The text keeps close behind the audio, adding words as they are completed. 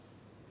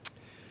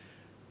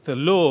The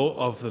law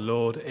of the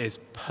Lord is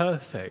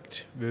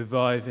perfect,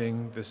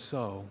 reviving the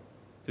soul.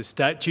 The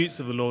statutes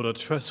of the Lord are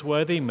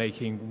trustworthy,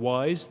 making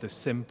wise the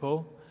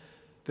simple.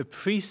 The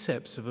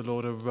precepts of the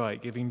Lord are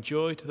right, giving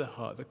joy to the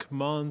heart. The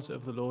commands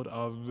of the Lord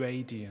are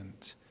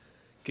radiant,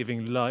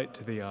 giving light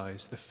to the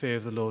eyes. The fear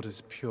of the Lord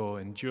is pure,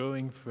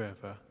 enduring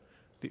forever.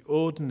 The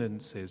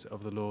ordinances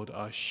of the Lord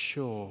are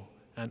sure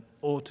and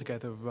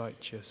altogether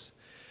righteous.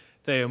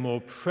 They are more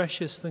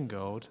precious than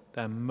gold,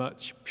 than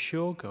much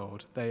pure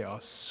gold. They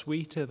are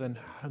sweeter than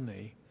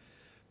honey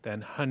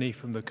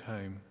from the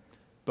comb.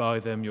 By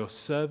them your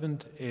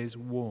servant is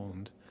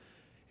warned.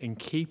 In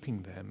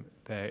keeping them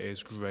there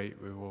is great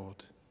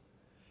reward.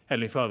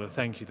 Heavenly Father,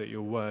 thank you that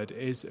your word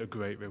is a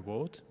great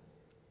reward.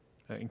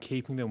 That in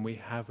keeping them we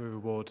have a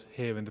reward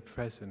here in the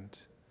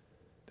present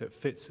that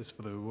fits us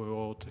for the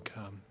reward to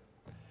come.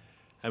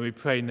 And we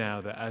pray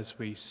now that as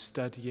we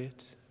study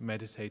it,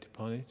 meditate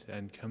upon it,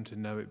 and come to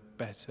know it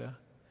better,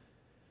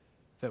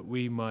 that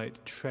we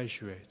might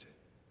treasure it,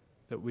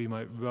 that we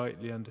might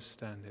rightly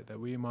understand it, that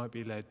we might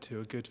be led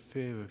to a good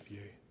fear of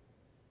you,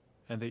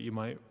 and that you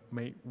might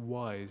make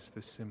wise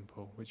the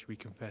simple, which we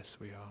confess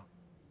we are.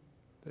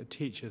 That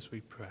teach us, we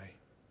pray.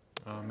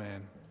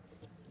 Amen.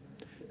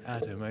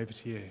 Adam, over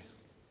to you.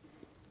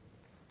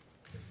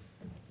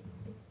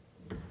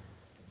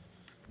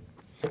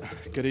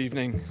 Good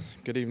evening,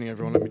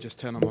 everyone. Let me just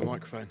turn on my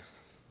microphone.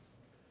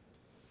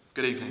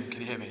 Good evening. Can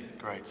you hear me?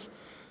 Great.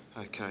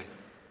 Okay.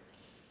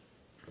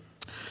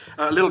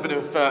 A little bit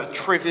of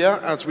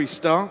trivia as we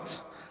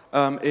start.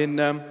 In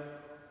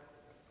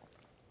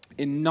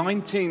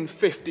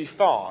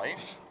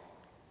 1955,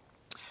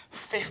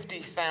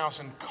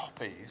 50,000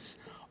 copies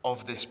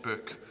of this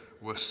book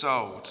were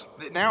sold.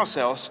 It now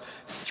sells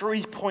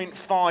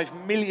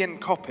 3.5 million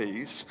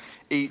copies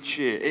each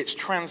year. It's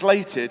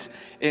translated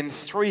in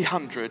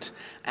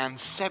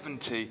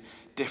 370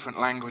 different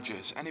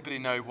languages. Anybody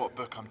know what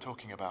book I'm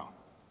talking about?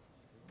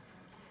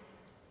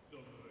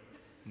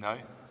 No?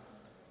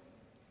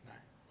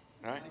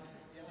 No?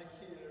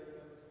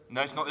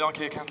 No, it's not the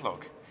IKEA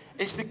catalogue.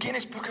 It's the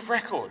Guinness Book of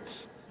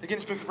Records. The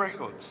Guinness Book of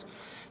Records.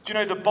 Do you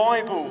know the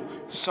Bible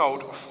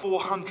sold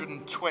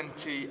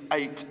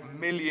 428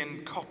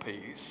 million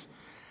copies?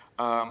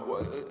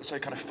 So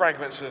kind of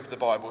fragments of the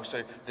Bible,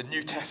 so the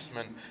New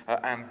Testament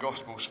and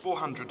Gospels,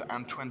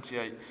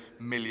 428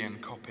 million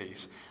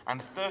copies. And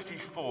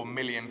 34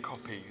 million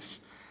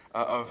copies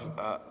of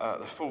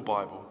the full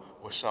Bible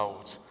were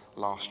sold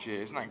last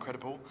year. Isn't that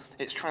incredible?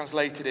 It's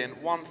translated in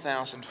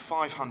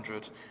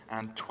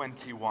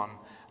 1,521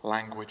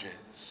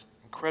 languages.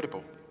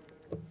 Incredible.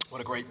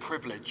 What a great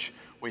privilege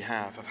we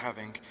have of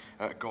having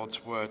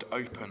God's word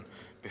open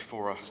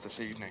before us this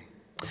evening.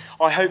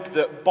 I hope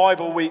that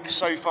Bible Week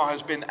so far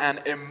has been an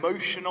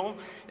emotional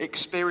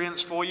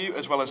experience for you,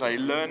 as well as a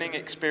learning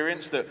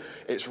experience, that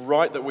it's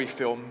right that we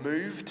feel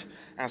moved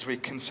as we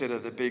consider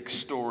the big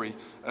story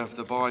of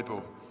the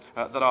Bible,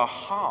 that our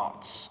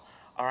hearts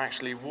are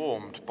actually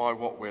warmed by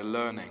what we're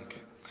learning.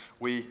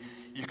 You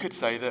could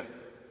say that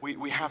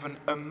we have an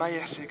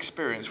Emmaus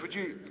experience. Would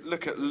you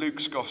look at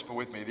Luke's Gospel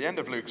with me? The end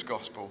of Luke's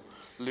Gospel,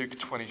 Luke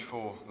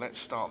 24. Let's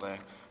start there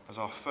as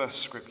our first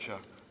scripture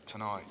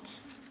tonight.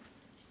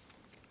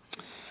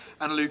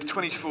 And Luke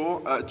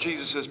 24,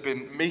 Jesus has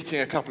been meeting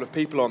a couple of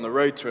people on the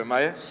road to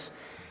Emmaus.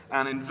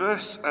 And in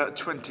verse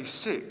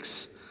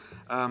 26,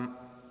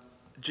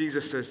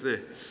 Jesus says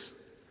this: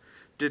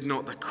 "Did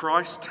not the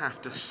Christ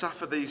have to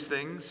suffer these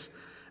things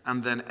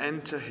and then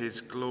enter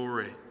his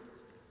glory?"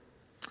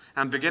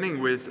 And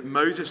beginning with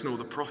Moses and all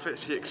the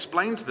prophets, he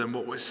explained to them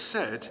what was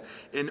said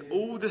in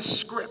all the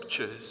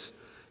scriptures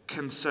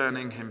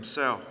concerning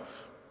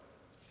himself.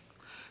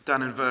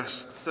 Down in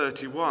verse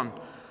 31,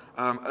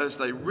 as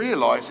they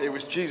realized it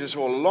was Jesus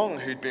all along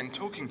who'd been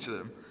talking to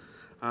them,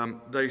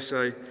 they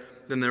say,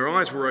 "Then their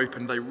eyes were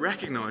opened, they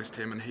recognized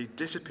him, and he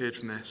disappeared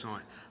from their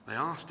sight. They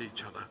asked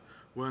each other,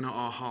 'Were not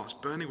our hearts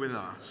burning within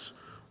us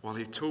while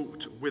he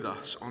talked with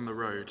us on the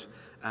road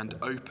and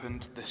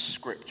opened the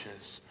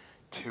scriptures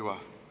to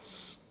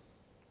us?'"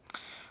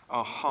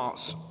 Our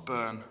hearts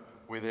burn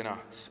within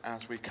us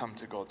as we come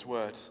to God's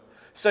word.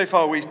 So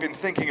far we've been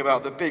thinking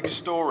about the big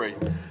story,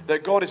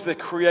 that God is the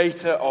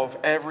creator of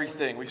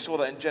everything. We saw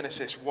that in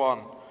Genesis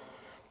 1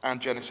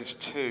 and Genesis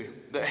 2,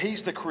 that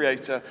he's the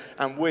creator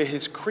and we're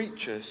his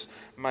creatures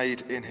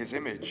made in his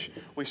image.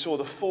 We saw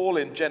the fall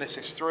in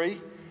Genesis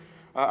 3,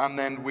 and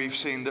then we've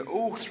seen that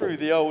all through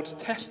the Old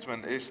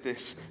Testament is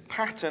this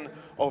pattern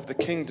of the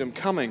kingdom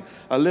coming,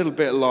 a little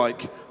bit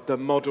like the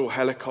model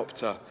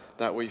helicopter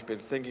that we've been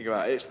thinking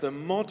about. It's the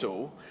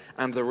model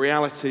and the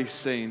reality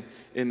seen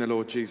in the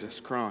Lord Jesus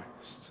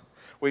Christ.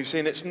 We've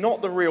seen it's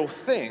not the real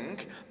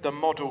thing, the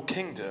model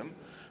kingdom,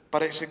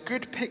 but it's a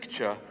good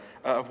picture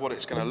of what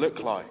it's going to look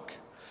like.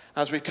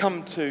 As we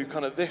come to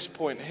kind of this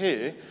point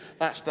here,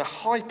 that's the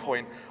high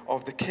point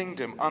of the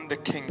kingdom under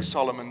King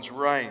Solomon's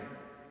reign.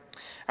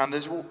 And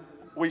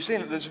we've seen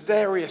that there's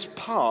various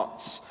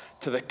parts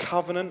to the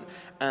covenant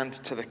and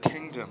to the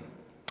kingdom.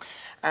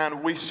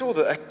 And we saw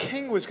that a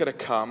king was going to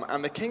come,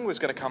 and the king was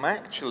going to come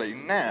actually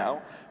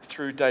now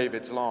through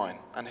David's line.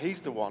 And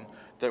he's the one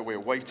that we're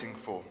waiting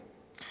for.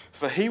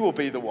 For he will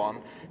be the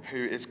one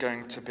who is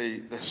going to be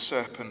the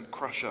serpent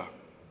crusher.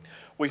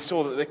 We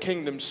saw that the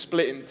kingdom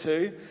split in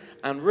two,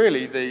 and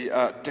really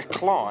the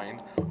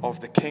decline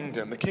of the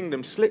kingdom. The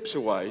kingdom slips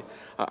away,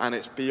 and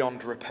it's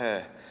beyond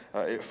repair.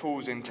 It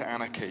falls into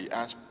anarchy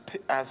as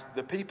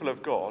the people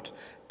of God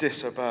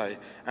disobey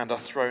and are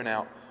thrown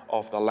out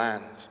of the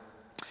land.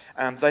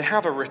 And they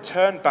have a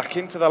return back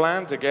into the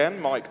land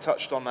again. Mike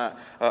touched on that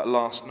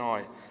last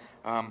night.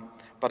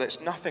 But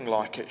it's nothing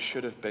like it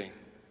should have been.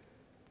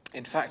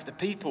 In fact, the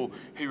people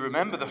who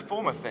remember the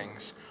former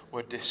things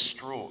were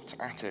distraught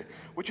at it.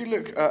 Would you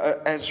look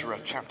at Ezra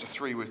chapter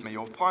 3 with me?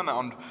 You'll find that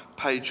on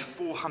page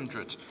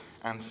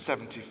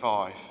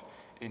 475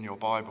 in your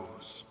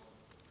Bibles.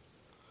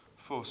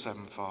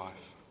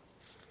 475.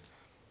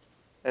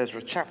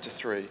 Ezra chapter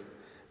 3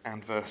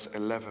 and verse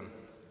 11.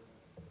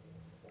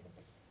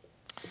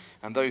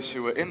 And those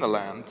who were in the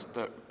land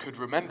that could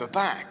remember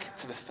back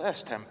to the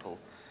first temple,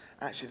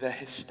 actually they're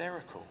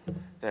hysterical.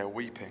 They're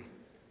weeping.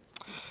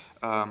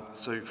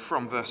 So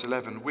from verse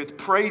 11, with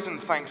praise and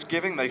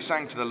thanksgiving they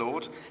sang to the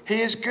Lord. He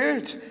is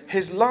good.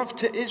 His love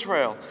to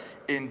Israel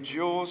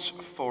endures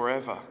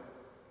forever.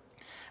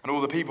 And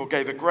all the people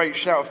gave a great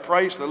shout of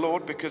praise to the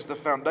Lord because the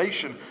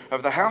foundation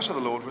of the house of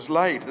the Lord was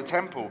laid. The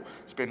temple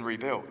has been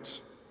rebuilt.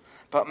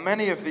 But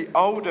many of the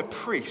older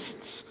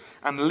priests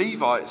and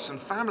Levites and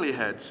family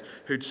heads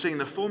who'd seen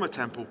the former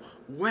temple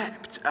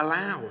wept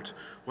aloud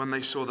when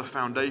they saw the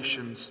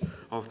foundations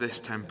of this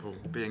temple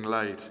being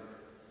laid,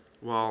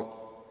 while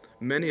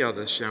many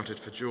others shouted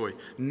for joy.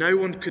 No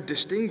one could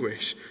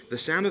distinguish the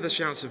sound of the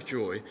shouts of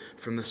joy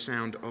from the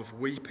sound of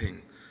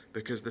weeping,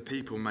 because the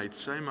people made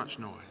so much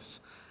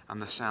noise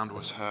and the sound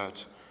was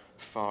heard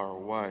far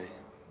away.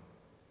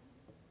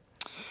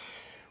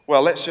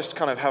 Well, let's just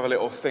kind of have a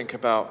little think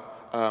about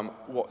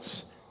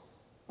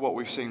what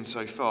we've seen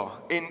so far.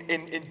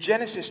 In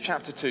Genesis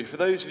chapter 2, for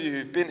those of you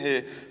who've been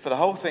here for the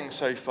whole thing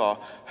so far,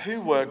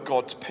 who were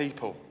God's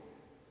people?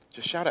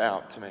 Just shout it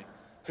out to me.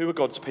 Who were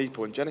God's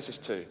people in Genesis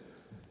 2?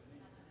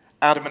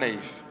 Adam and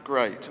Eve.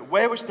 Great.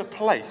 Where was the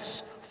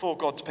place for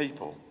God's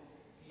people?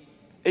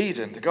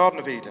 Eden, the Garden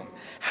of Eden.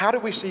 How do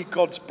we see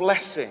God's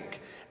blessing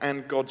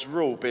and God's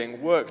rule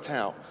being worked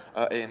out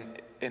in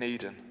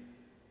Eden?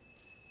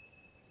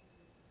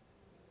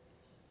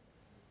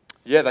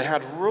 Yeah, they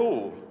had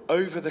rule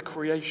over the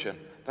creation.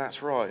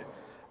 That's right.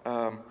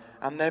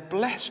 And they're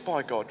blessed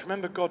by God.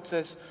 Remember, God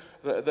says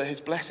that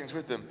his blessings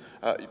with them,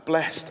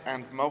 blessed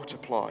and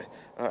multiply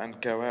and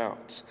go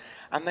out.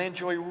 And they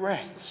enjoy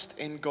rest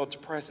in God's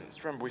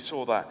presence. Remember, we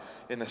saw that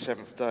in the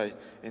seventh day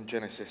in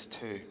Genesis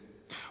 2.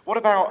 What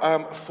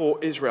about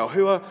for Israel?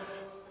 Who are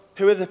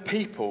the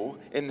people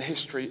in the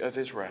history of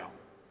Israel?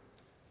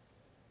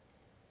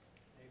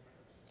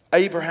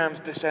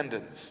 Abraham's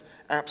descendants.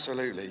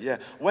 Absolutely, yeah.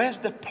 Where's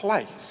the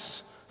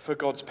place for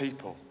God's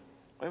people?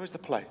 Where was the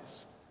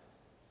place?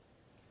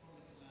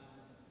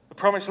 The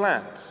promised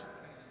land.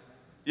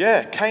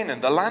 Yeah,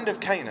 Canaan, the land of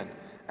Canaan.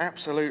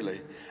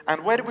 Absolutely.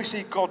 And where do we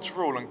see God's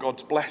rule and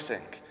God's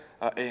blessing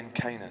in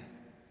Canaan?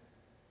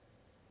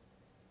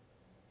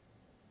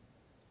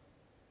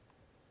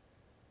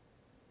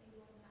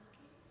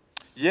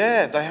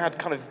 Yeah, they had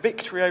kind of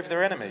victory over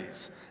their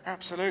enemies.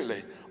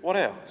 Absolutely. What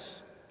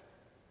else?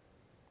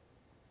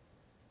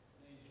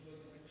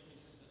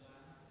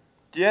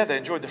 Yeah, they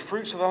enjoyed the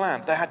fruits of the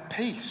land. They had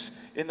peace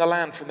in the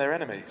land from their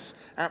enemies.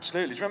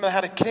 Absolutely. Do you remember they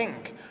had a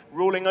king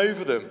ruling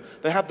over them?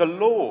 They had the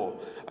law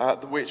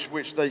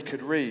which they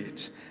could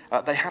read.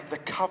 They had the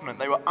covenant.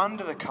 They were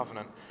under the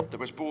covenant that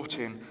was brought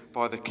in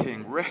by the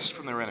king. Rest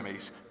from their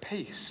enemies,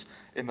 peace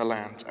in the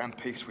land, and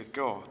peace with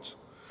God.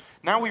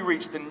 Now we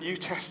reach the New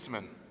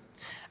Testament.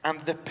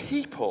 And the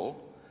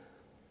people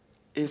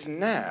is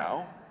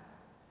now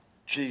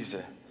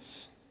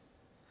Jesus.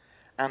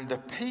 And the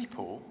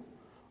people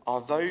are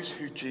those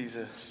who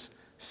Jesus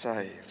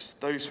saves,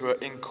 those who are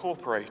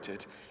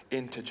incorporated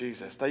into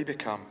Jesus. They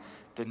become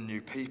the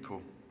new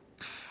people.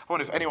 I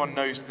wonder if anyone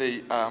knows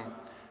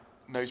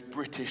knows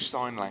British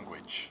Sign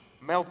Language.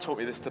 Mel taught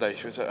me this today.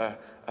 She was at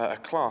a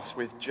class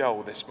with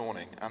Joel this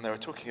morning, and they were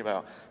talking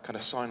about kind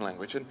of sign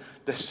language. And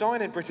the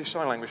sign in British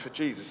Sign Language for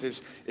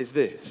Jesus is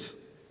this.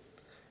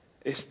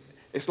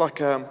 It's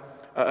like an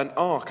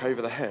ark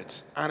over the head,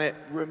 and it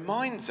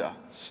reminds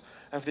us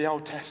of the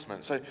Old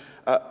Testament. So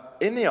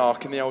in the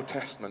ark in the Old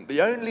Testament,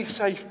 the only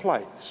safe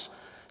place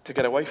to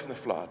get away from the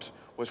flood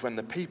was when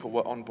the people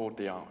were on board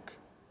the ark.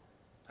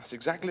 That's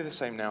exactly the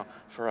same now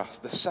for us.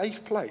 The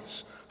safe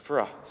place for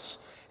us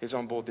is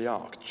on board the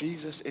ark.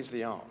 Jesus is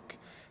the ark.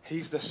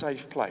 He's the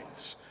safe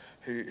place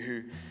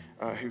who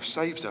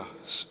saves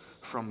us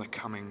from the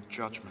coming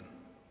judgment.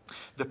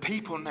 The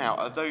people now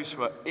are those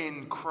who are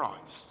in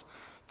Christ.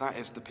 That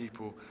is the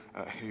people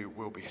who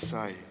will be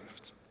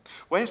saved.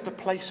 Where's the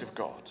place of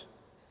God?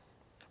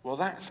 Well,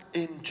 that's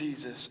in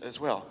Jesus as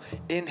well,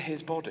 in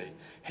his body.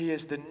 He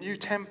is the new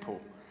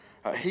temple.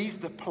 He's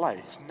the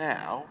place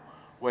now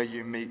where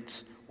you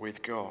meet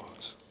with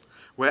God.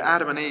 Where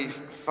Adam and Eve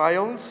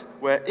failed,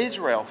 where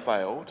Israel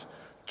failed,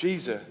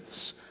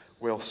 Jesus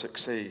will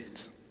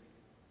succeed.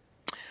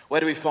 Where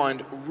do we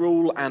find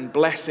rule and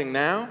blessing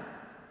now?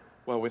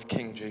 Well, with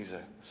King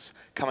Jesus,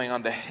 coming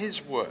under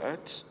his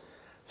word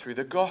through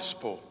the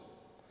gospel,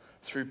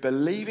 through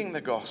believing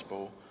the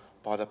gospel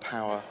by the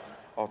power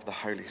of the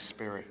Holy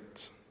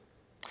Spirit.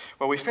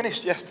 Well, we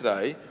finished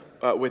yesterday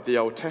with the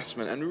Old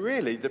Testament, and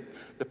really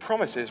the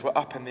promises were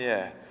up in the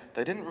air.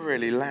 They didn't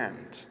really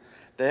land.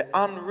 They're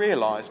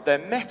unrealized. They're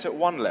met at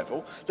one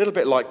level, a little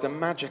bit like the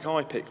magic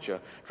eye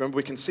picture. Remember,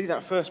 we can see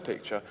that first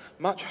picture,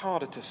 much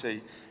harder to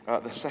see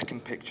the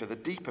second picture, the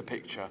deeper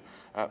picture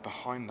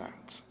behind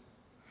that.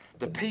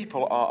 The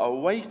people are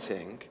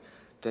awaiting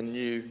the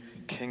new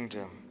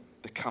kingdom,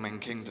 the coming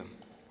kingdom.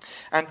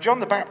 And John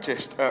the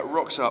Baptist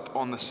rocks up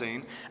on the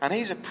scene, and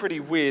he's a pretty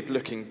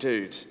weird-looking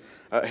dude.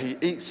 He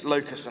eats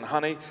locusts and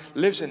honey,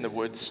 lives in the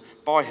woods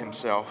by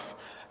himself.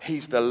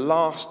 He's the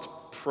last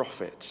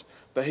prophet,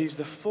 but he's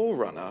the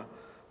forerunner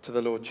to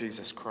the Lord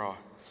Jesus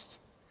Christ.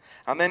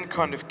 And then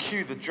kind of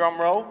cue the drum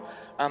roll,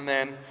 and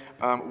then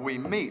we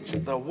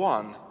meet the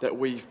one that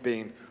we've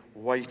been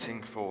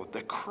waiting for.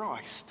 The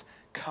Christ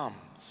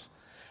comes.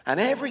 And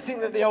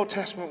everything that the Old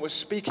Testament was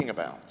speaking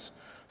about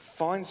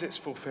finds its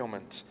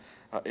fulfillment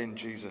in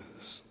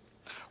Jesus.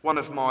 One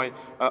of my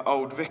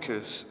old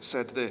vicars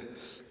said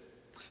this.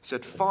 He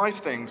said 5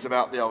 things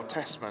about the Old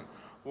Testament.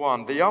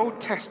 1, the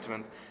Old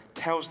Testament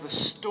tells the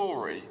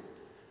story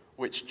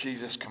which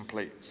Jesus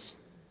completes.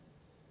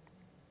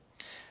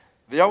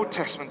 The Old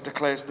Testament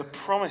declares the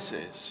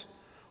promises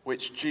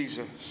which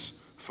Jesus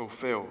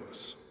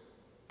fulfills.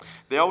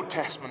 The Old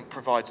Testament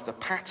provides the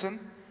pattern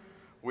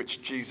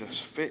which Jesus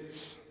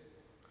fits.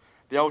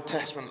 The Old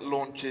Testament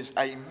launches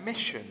a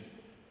mission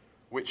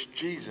which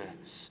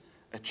Jesus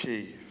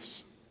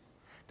achieves.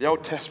 The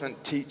Old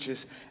Testament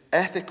teaches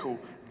ethical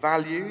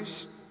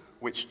values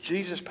which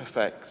Jesus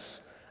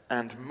perfects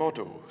and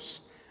models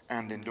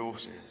and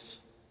endorses.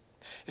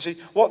 You see,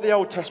 what the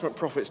Old Testament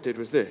prophets did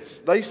was this.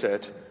 They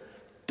said,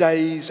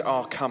 days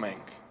are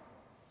coming.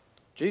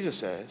 Jesus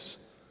says,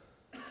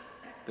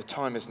 the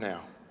time is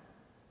now.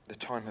 The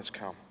time has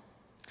come.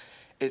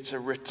 It's a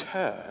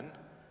return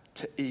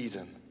to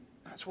Eden.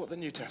 That's what the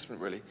New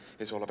Testament really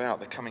is all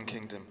about, the coming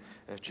kingdom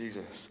of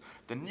Jesus.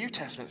 The New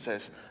Testament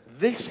says,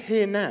 this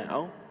here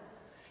now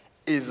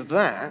is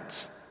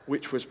that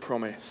which was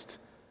promised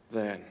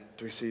then.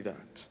 Do we see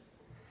that?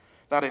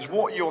 That is,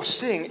 what you're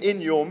seeing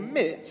in your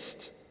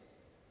midst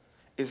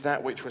is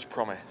that which was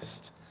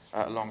promised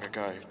long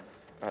ago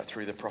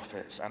through the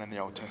prophets and in the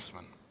Old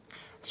Testament.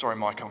 Sorry,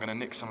 Mike, I'm going to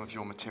nick some of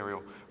your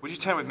material. Would you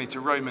turn with me to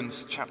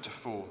Romans chapter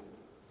 4?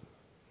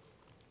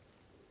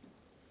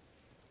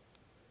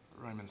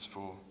 Romans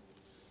 4.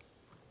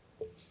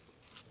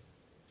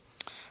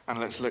 And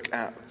let's look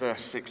at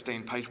verse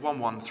 16, page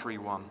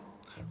 1131.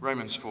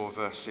 Romans 4,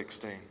 verse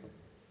 16.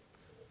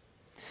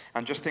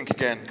 And just think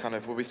again,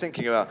 we'll be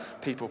thinking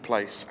about people,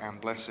 place,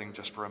 and blessing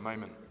just for a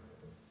moment.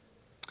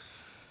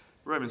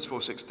 Romans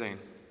 4:16.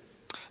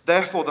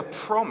 Therefore the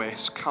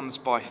promise comes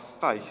by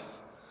faith,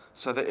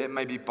 so that it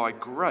may be by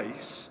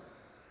grace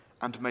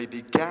and may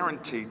be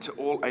guaranteed to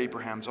all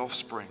Abraham's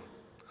offspring,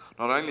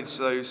 not only to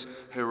those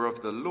who are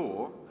of the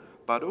law,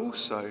 but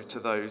also to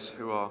those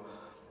who are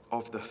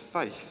of the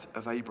faith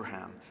of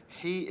Abraham.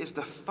 He is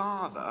the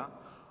father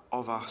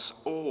of us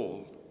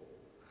all.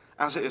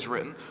 As it is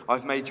written,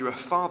 I've made you a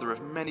father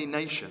of many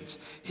nations.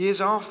 He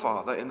is our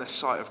father in the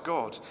sight of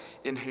God,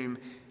 in whom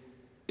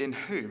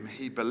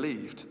he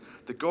believed,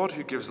 the God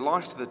who gives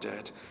life to the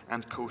dead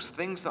and calls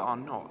things that are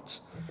not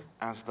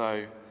as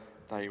though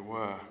they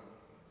were.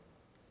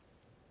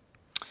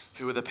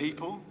 Who are the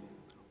people?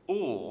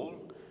 All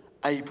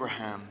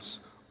Abraham's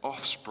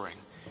offspring.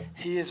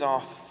 He is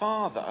our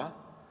father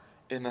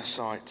in the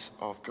sight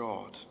of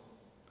God.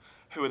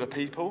 Who are the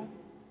people?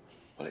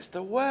 Well, it's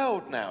the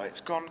world now. It's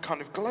gone kind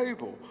of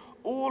global.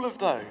 All of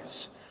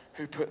those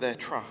who put their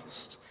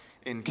trust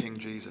in King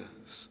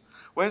Jesus.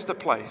 Where's the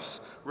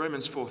place?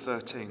 Romans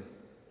 4:13.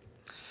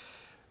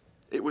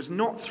 It was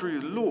not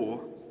through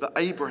law that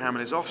Abraham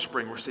and his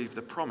offspring received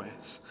the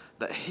promise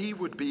that he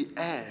would be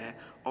heir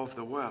of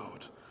the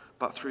world,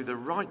 but through the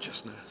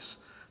righteousness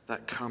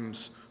that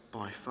comes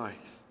by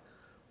faith.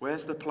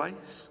 Where's the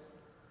place?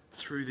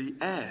 Through the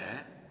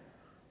heir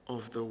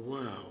of the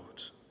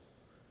world,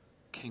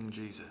 King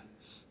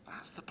Jesus.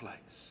 That's the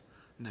place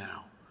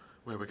now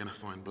where we're going to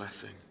find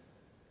blessing.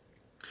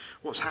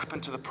 What's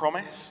happened to the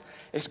promise?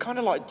 It's kind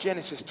of like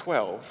Genesis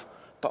 12,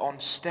 but on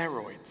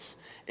steroids.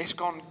 It's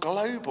gone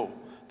global.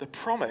 The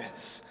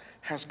promise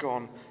has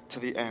gone to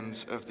the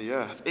ends of the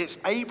earth. It's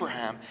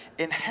Abraham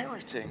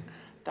inheriting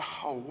the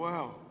whole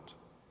world.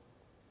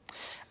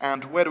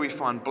 And where do we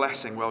find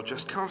blessing? Well,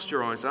 just cast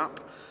your eyes up.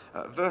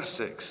 Verse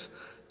 6.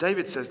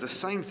 David says the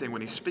same thing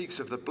when he speaks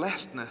of the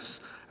blessedness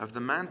of the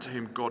man to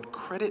whom God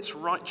credits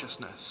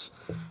righteousness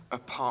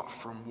apart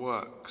from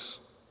works.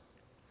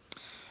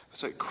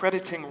 So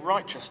crediting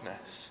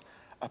righteousness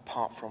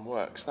apart from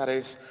works. That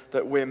is,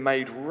 that we're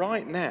made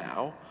right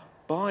now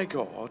by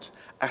God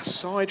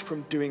aside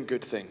from doing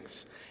good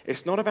things.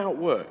 It's not about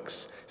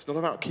works. It's not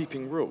about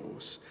keeping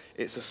rules.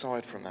 It's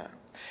aside from that.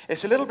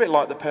 It's a little bit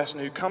like the person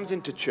who comes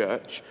into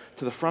church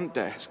to the front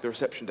desk, the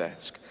reception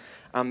desk,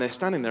 and they're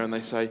standing there and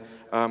they say,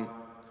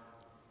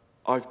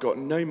 I've got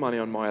no money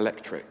on my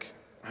electric.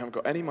 I haven't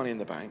got any money in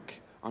the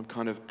bank. I'm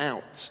kind of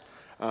out.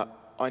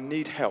 I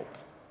need help.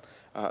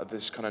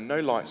 There's kind of no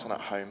lights on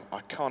at home. I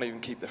can't even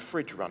keep the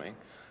fridge running.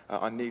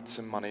 I need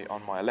some money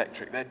on my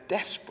electric. They're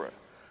desperate.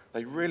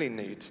 They really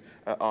need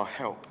our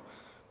help.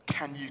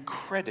 Can you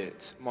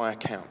credit my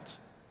account?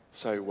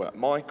 So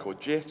Mike or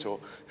Jit or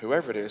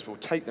whoever it is will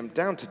take them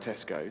down to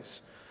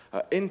Tesco's,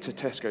 into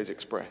Tesco's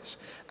Express,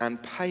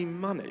 and pay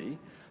money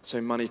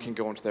so money can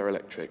go onto their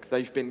electric.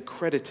 They've been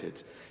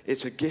credited.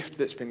 It's a gift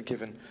that's been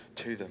given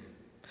to them.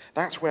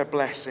 That's where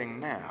blessing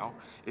now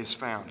is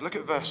found. Look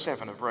at verse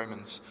 7 of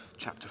Romans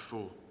chapter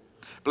 4.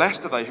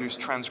 Blessed are they whose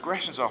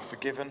transgressions are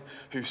forgiven,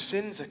 whose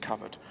sins are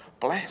covered.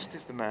 Blessed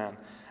is the man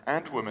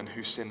and woman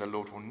whose sin the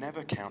Lord will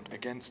never count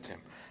against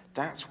him.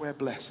 That's where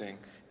blessing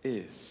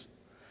is.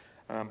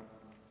 I've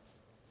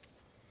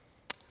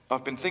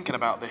been thinking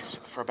about this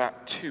for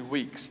about 2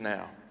 weeks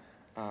now,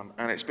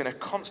 and it's been a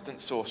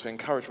constant source of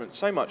encouragement,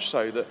 so much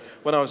so that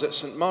when I was at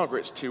St.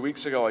 Margaret's 2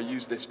 weeks ago, I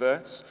used this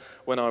verse.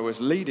 When I was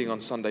leading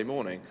on Sunday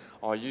morning,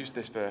 I used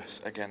this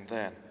verse again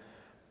then.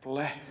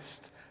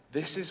 Blessed.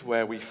 This is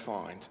where we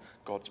find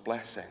God's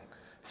blessing.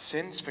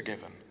 Sins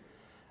forgiven,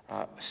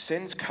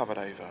 sins covered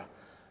over,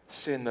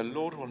 sin the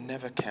Lord will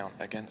never count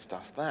against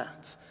us.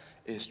 That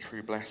is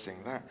true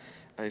blessing. That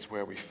is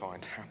where we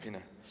find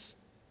happiness.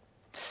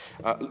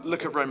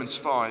 Look at Romans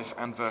 5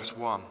 and verse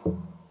 1.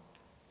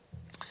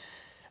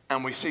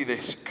 And we see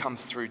this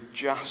comes through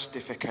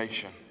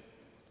justification.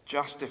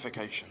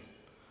 Justification.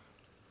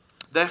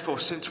 Therefore,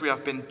 since we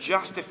have been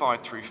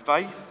justified through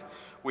faith,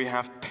 we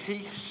have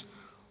peace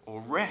or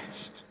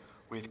rest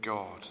with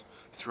God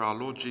through our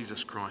Lord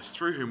Jesus Christ,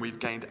 through whom we've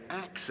gained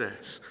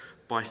access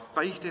by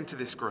faith into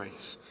this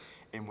grace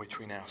in which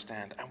we now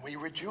stand. And we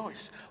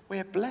rejoice.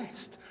 We're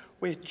blessed.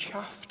 We're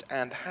chuffed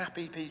and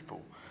happy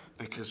people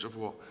because of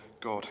what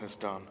God has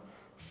done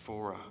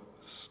for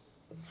us.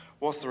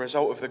 What's the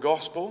result of the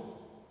gospel?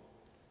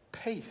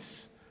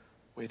 Peace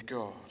with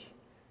God.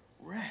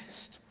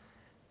 Rest.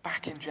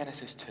 Back in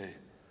Genesis 2.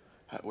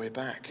 We're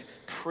back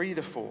pre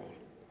the fall.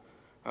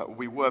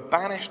 We were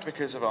banished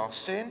because of our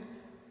sin.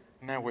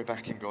 Now we're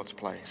back in God's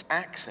place.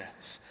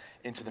 Access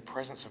into the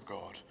presence of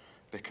God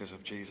because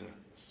of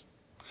Jesus.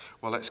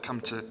 Well, let's come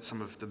to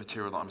some of the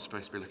material that I'm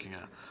supposed to be looking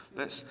at.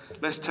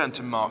 Let's turn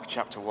to Mark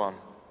chapter 1.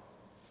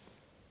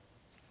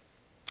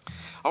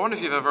 I wonder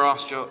if you've ever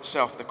asked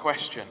yourself the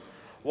question,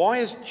 why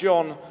is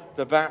John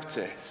the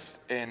Baptist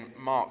in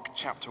Mark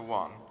chapter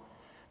 1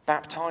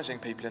 baptizing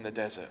people in the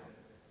desert?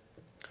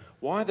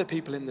 Why are the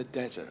people in the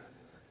desert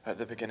at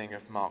the beginning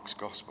of Mark's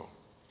gospel?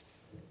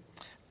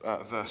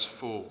 Verse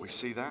 4, we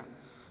see that,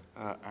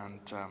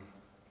 and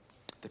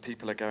the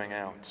people are going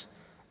out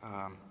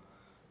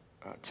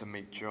to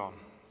meet John.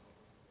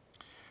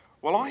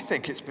 Well, I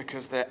think it's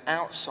because they're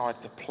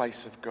outside the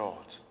place of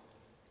God.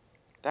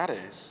 That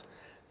is,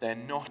 they're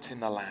not in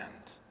the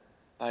land.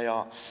 They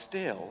are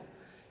still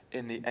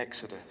in the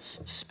Exodus.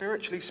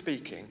 Spiritually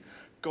speaking,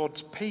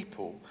 God's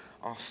people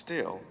are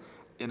still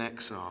in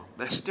exile.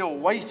 They're still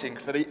waiting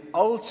for the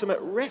ultimate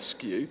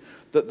rescue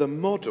that the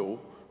model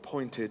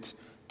pointed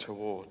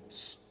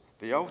towards.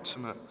 The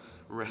ultimate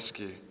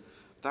rescue.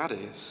 That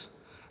is,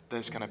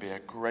 there's going to be a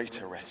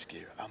greater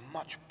rescue, a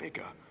much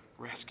bigger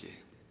rescue.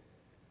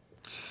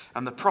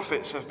 And the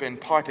prophets have been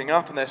piping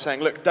up and they're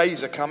saying, look,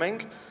 days are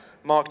coming.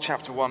 Mark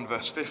chapter 1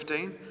 verse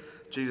 15,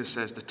 Jesus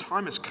says, the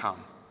time has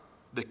come.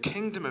 The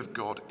kingdom of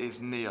God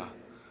is near.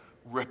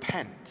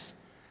 Repent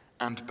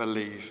and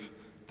believe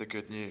the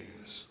good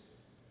news.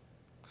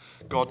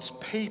 God's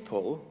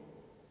people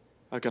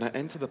are going to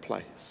enter the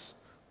place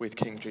with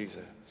King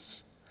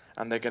Jesus.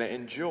 And they're going to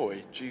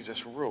enjoy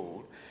Jesus'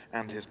 rule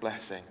and his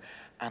blessing.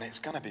 And it's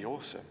going to be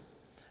awesome.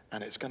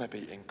 And it's going to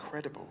be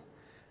incredible.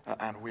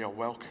 And we are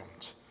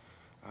welcomed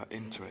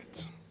into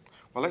it.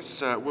 Well,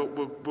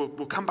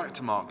 we'll come back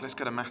to Mark. Let's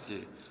go to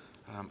Matthew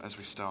as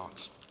we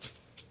start.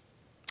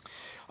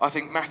 I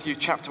think Matthew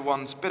chapter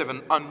 1's a bit of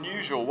an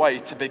unusual way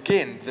to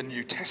begin the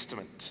New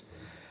Testament.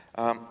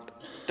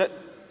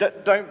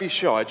 Don't be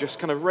shy. Just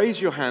kind of raise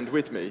your hand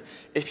with me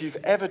if you've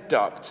ever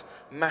ducked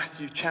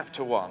Matthew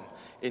chapter 1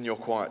 in your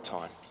quiet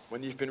time.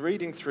 When you've been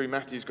reading through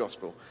Matthew's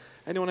gospel.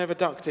 Anyone ever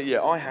ducked it?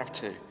 Yeah, I have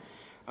too.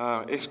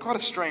 It's quite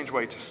a strange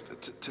way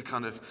to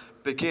kind of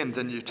begin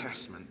the New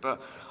Testament. But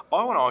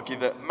I want to argue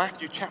that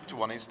Matthew chapter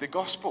 1 is the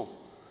gospel.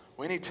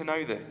 We need to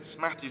know this.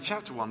 Matthew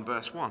chapter 1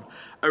 verse 1.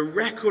 A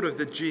record of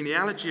the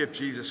genealogy of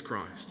Jesus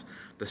Christ,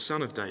 the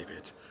son of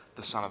David,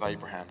 the son of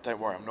Abraham. Don't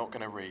worry, I'm not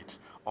going to read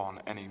on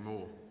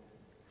anymore.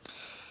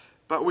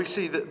 But we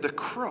see that the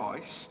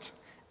Christ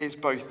is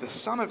both the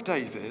son of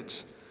David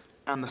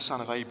and the son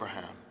of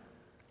Abraham.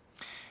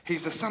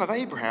 He's the son of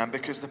Abraham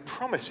because the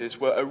promises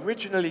were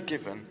originally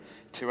given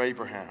to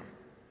Abraham.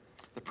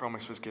 The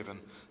promise was given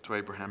to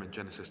Abraham in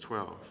Genesis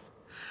 12.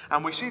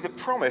 And we see the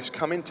promise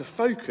come into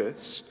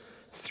focus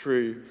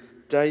through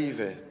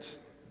David.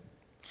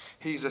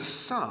 He's a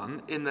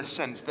son in the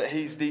sense that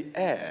he's the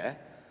heir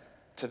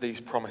to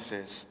these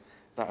promises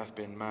that have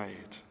been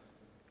made.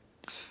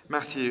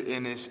 Matthew,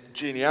 in his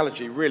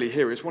genealogy, really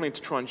here is wanting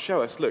to try and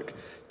show us, look,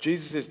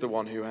 Jesus is the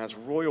one who has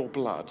royal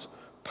blood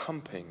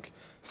pumping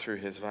through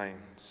his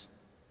veins.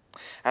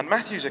 And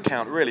Matthew's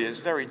account really is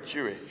very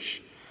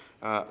Jewish,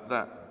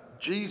 that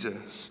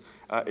Jesus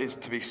is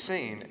to be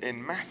seen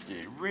in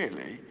Matthew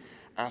really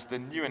as the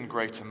new and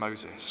greater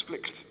Moses.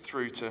 Flick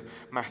through to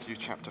Matthew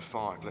chapter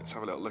 5. Let's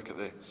have a little look at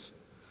this.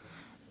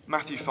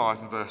 Matthew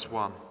 5 and verse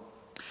 1.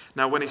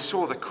 Now when he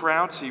saw the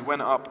crowds, he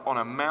went up on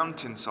a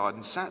mountainside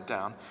and sat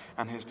down,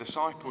 and his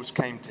disciples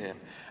came to him,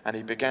 and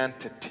he began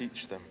to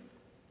teach them.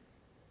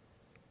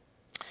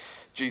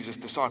 Jesus'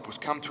 disciples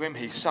come to him.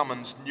 He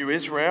summons New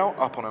Israel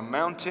up on a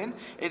mountain.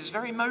 It's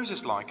very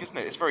Moses-like, isn't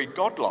it? It's very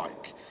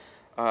God-like.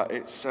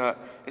 It's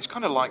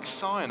kind of like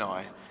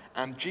Sinai,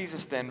 and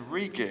Jesus then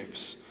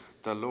re-gives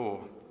the law.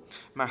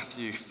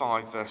 Matthew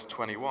 5 verse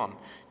 21.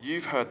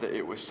 You've heard that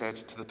it was said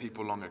to the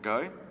people long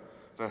ago.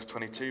 Verse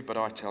 22, but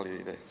I tell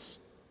you this.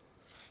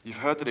 You've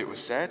heard that it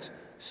was said,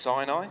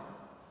 Sinai,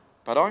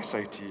 but I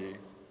say to you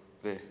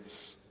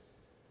this.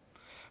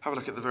 Have a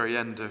look at the very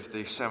end of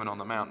the Sermon on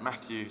the Mount,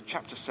 Matthew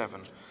chapter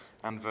 7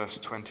 and verse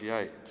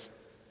 28.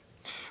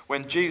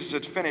 When Jesus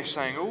had finished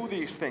saying all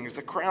these things,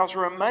 the crowds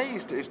were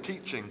amazed at his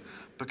teaching,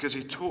 because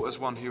he taught as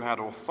one who had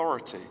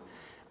authority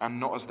and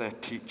not as their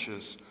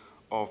teachers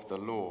of the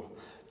law.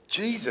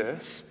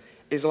 Jesus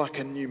is like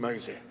a new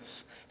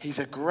Moses. He's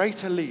a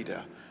greater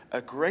leader,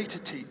 a greater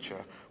teacher,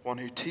 one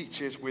who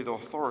teaches with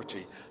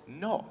authority,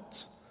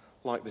 not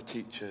like the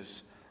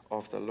teachers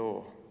of the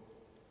law.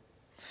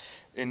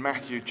 In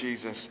Matthew,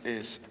 Jesus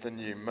is the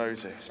new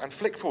Moses. And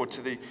flick forward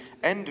to the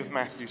end of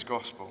Matthew's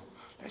Gospel.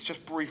 Let's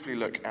just briefly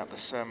look at the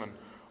Sermon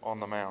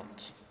on the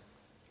Mount.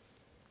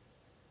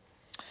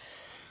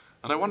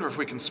 And I wonder if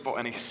we can spot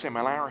any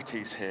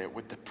similarities here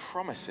with the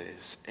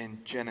promises in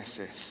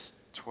Genesis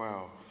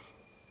 12.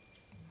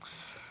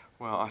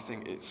 Well, I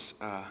think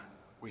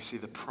we see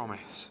the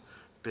promise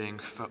being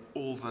for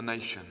all the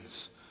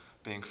nations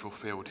being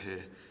fulfilled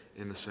here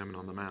in the Sermon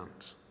on the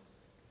Mount.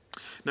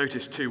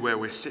 Notice too where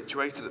we're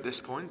situated at this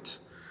point.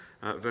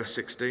 Verse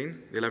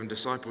 16, the 11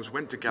 disciples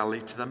went to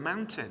Galilee to the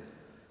mountain.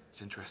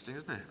 It's interesting,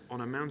 isn't it? On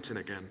a mountain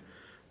again,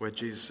 where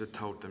Jesus had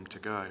told them to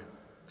go.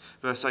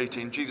 Verse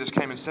 18, Jesus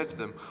came and said to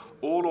them,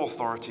 all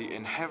authority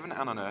in heaven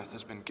and on earth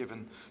has been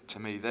given to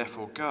me.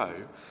 Therefore go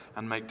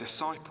and make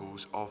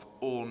disciples of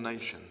all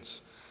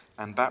nations,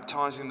 and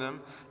baptizing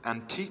them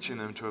and teaching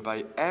them to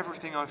obey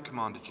everything I've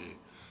commanded you.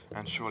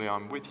 And surely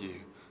I'm with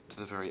you to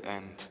the very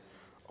end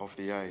of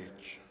the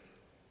age.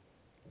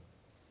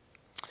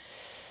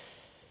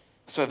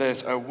 So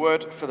there's a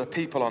word for the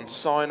people on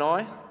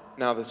Sinai.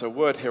 Now there's a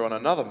word here on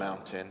another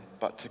mountain,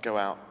 but to go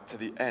out to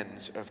the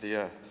ends of the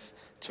earth,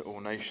 to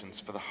all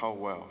nations, for the whole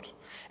world.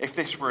 If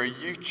this were a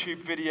YouTube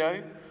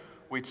video,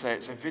 we'd say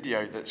it's a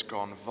video that's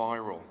gone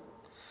viral.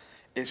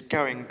 It's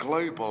going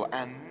global,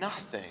 and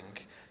nothing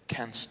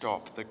can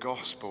stop the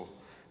gospel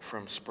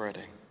from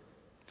spreading.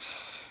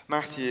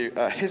 Matthew,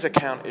 his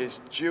account is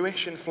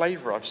Jewish in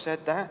flavour, I've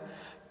said that,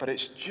 but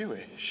it's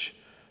Jewish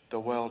the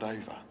world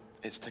over.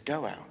 It's to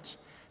go out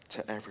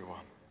to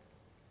everyone.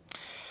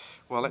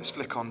 Well, let's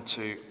flick on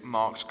to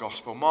Mark's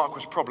gospel. Mark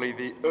was probably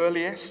the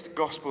earliest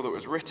gospel that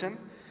was written,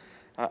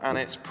 and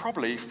it's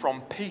probably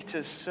from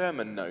Peter's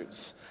sermon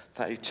notes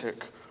that he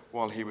took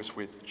while he was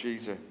with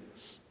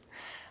Jesus.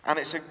 And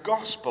it's a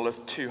gospel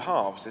of two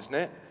halves, isn't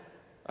it?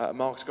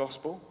 Mark's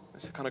gospel.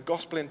 It's a kind of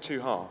gospel in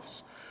two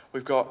halves.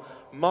 We've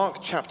got Mark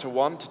chapter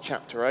 1 to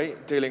chapter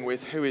 8 dealing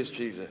with who is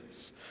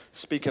Jesus,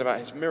 speaking about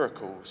his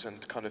miracles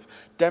and kind of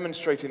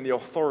demonstrating the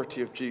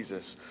authority of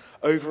Jesus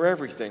over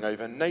everything,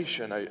 over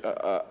nation,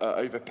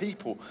 over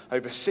people,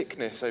 over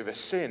sickness, over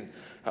sin,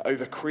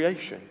 over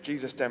creation.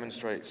 Jesus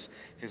demonstrates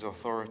his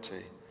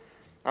authority.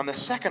 And the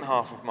second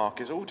half of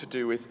Mark is all to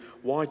do with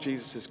why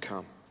Jesus has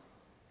come.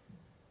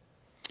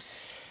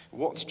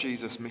 What's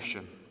Jesus'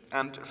 mission?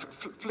 And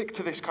flick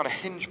to this kind of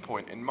hinge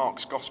point in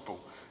Mark's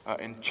Gospel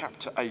in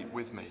chapter 8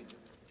 with me.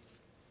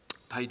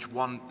 Page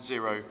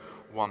 1012.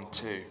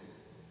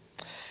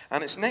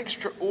 And it's an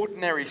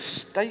extraordinary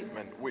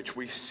statement which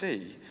we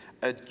see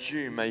a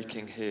Jew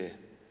making here.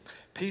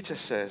 Peter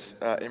says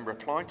in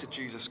reply to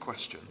Jesus'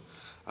 question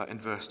in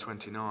verse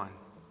 29.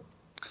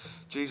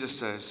 Jesus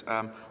says,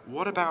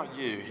 what about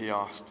you, he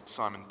asked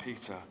Simon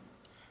Peter.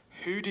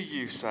 Who do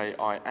you say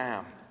I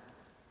am?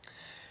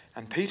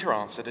 And Peter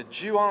answered, a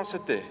Jew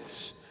answered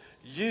this,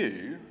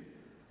 you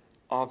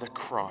are the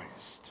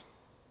Christ.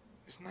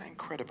 Isn't that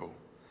incredible?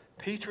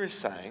 Peter is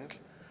saying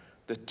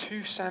the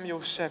 2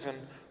 Samuel 7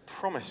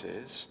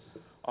 promises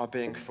are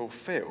being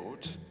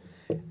fulfilled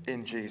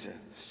in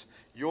Jesus.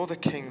 You're the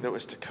king that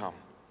was to come.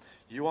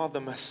 You are the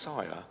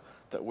Messiah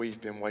that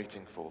we've been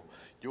waiting for.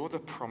 You're the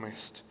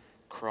promised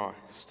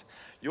Christ.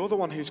 You're the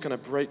one who's going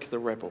to break the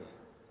rebel.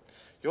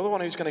 You're the one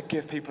who's going to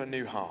give people a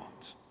new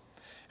heart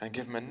and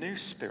give them a new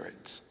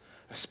spirit,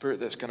 a spirit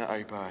that's going to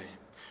obey.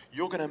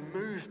 You're going to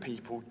move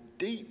people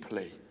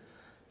deeply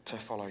to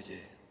follow you.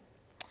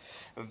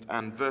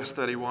 And verse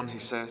 31,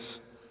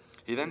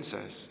 he then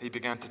says, he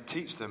began to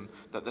teach them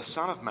that the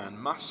Son of Man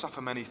must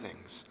suffer many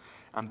things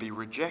and be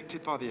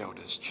rejected by the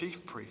elders,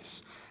 chief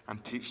priests,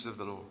 and teachers of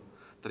the law,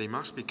 that he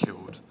must be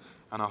killed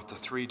and after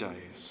 3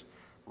 days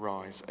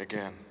rise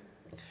again.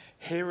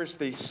 Here is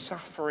the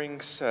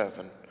suffering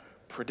servant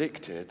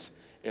predicted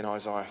in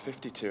Isaiah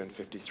 52 and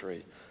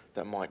 53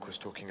 that Mike was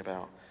talking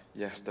about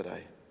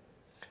yesterday.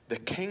 The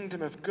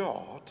kingdom of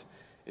God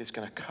is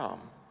going to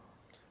come,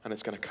 and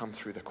it's going to come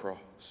through the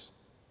cross.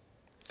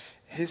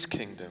 His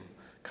kingdom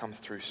comes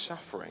through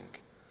suffering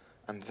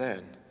and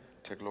then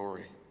to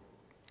glory.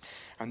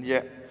 And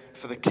yet,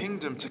 for the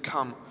kingdom to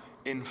come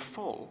in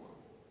full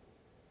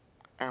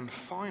and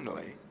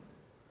finally,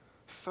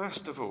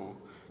 first of all,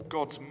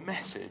 God's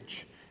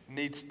message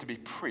needs to be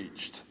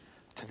preached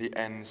to the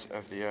ends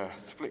of the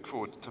earth. Flick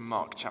forward to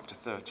Mark chapter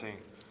 13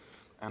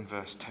 and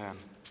verse 10.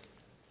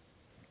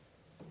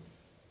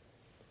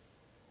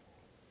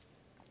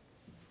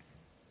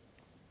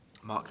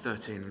 Mark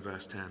 13 and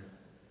verse 10.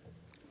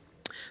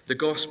 The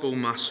gospel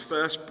must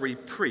first be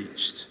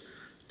preached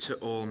to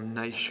all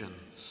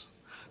nations.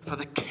 For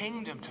the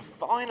kingdom to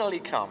finally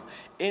come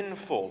in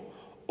full,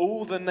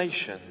 all the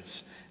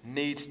nations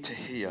need to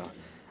hear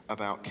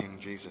about King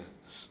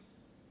Jesus.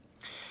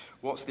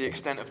 What's the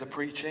extent of the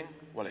preaching?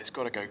 Well, it's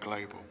got to go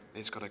global.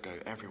 It's got to go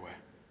everywhere.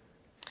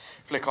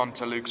 Flick on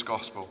to Luke's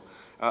gospel.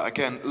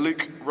 Again,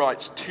 Luke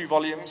writes 2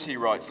 volumes. He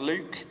writes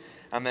Luke,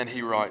 and then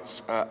he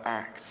writes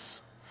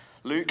Acts.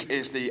 Luke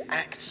is the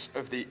Acts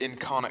of the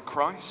incarnate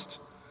Christ,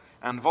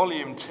 and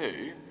volume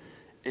 2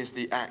 is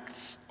the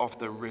Acts of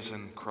the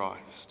risen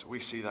Christ. We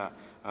see that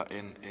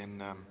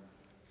in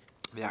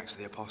the Acts of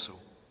the Apostle.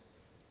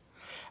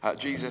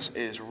 Jesus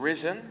is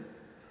risen,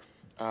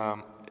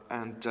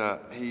 and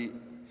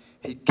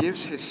he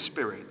gives his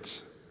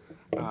Spirit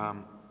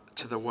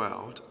to the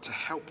world to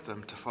help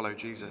them to follow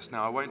Jesus.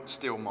 Now, I won't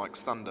steal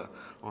Mike's thunder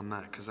on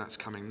that because that's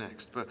coming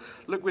next. But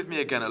look with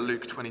me again at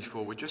Luke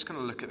 24. We're just going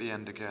to look at the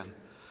end again.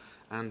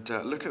 And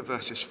look at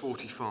verses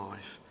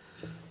 45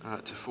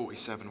 to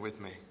 47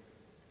 with me.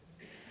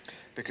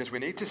 Because we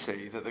need to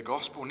see that the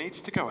gospel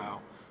needs to go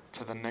out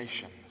to the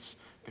nations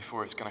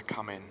before it's going to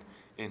come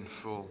in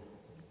full.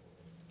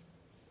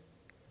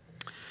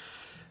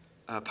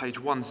 Page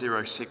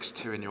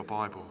 1062 in your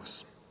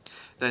Bibles.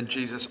 Then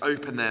Jesus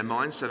opened their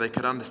minds so they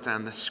could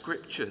understand the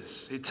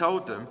scriptures. He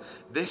told them,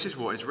 this is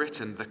what is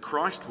written, the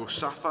Christ will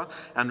suffer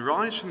and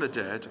rise from the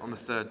dead on the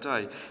 3rd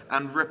day,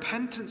 and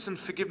repentance and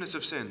forgiveness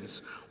of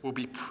sins will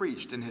be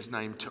preached in his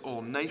name to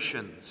all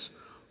nations,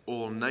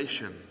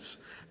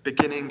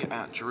 beginning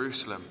at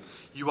Jerusalem.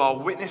 You are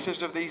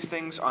witnesses of these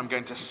things. I'm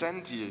going to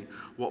send to you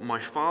what my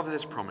Father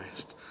has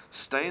promised.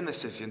 Stay in the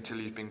city until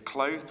you've been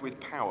clothed with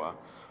power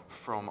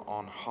from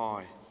on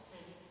high.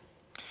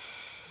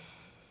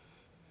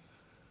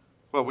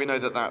 Well, we know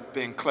that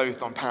being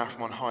clothed on power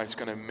from on high is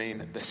going to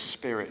mean the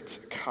Spirit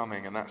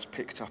coming, and that's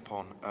picked up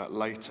on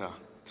later.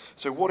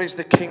 So what is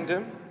the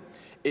kingdom?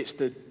 It's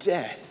the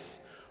death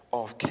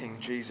of King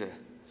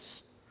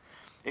Jesus.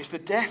 It's the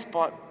death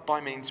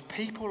by means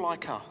people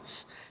like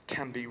us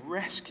can be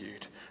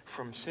rescued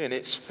from sin.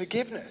 It's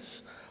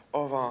forgiveness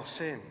of our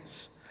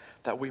sins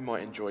that we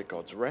might enjoy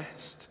God's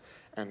rest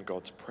and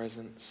God's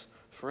presence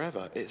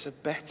forever. It's a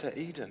better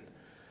Eden.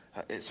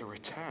 It's a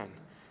return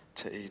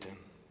to Eden.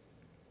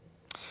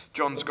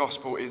 John's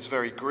gospel is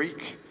very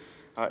Greek.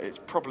 It's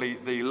probably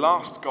the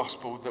last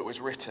gospel that was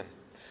written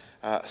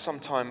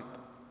somewhere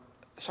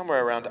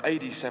around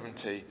AD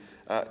 70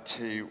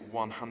 to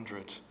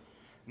 100,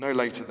 no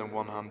later than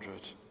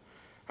 100.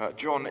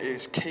 John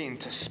is keen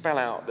to spell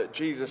out that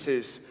Jesus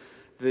is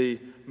the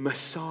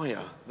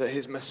Messiah, that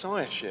his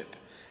messiahship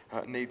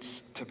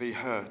needs to be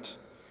heard.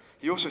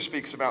 He also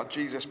speaks about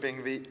Jesus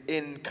being the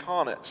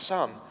incarnate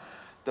Son,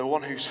 the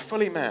one who's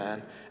fully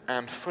man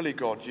and fully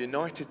God,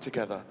 united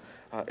together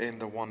in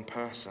the one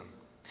person.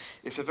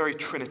 It's a very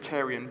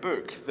Trinitarian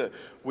book that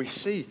we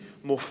see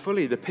more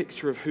fully the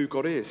picture of who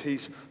God is.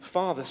 He's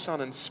Father,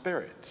 Son, and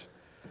Spirit.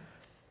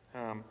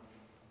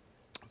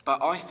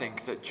 But I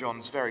think that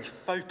John's very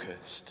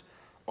focused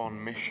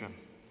on mission.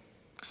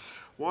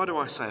 Why do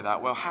I say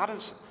that? Well, how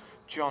does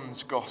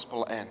John's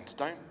gospel end?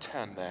 Don't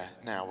turn there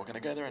now. We're going to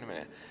go there in a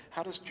minute.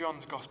 How does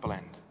John's gospel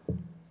end?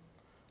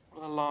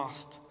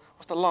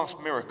 What's the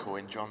last miracle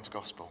in John's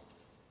gospel?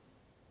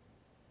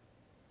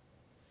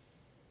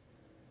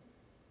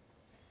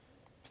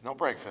 It's not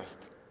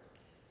breakfast.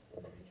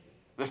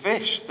 The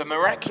fish, the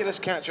miraculous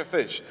catch of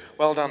fish.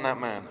 Well done, that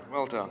man.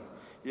 Well done.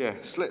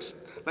 Yes,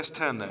 let's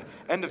turn there.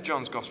 End of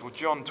John's gospel,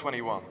 John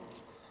 21.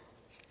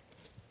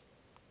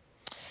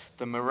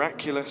 The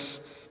miraculous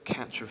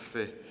catch of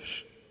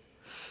fish.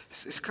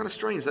 It's kind of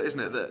strange, that, isn't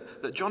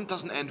it? That John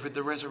doesn't end with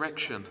the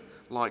resurrection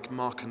like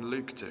Mark and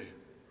Luke do.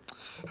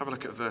 Have a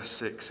look at verse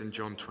 6 in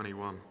John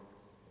 21.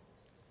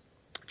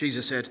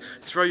 Jesus said,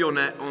 "Throw your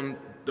net on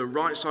the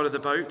right side of the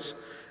boat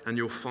and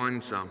you'll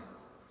find some."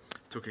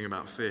 Talking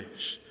about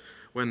fish.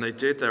 When they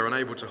did, they were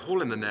unable to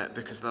haul in the net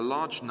because of the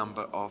large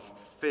number of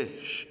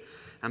fish.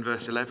 And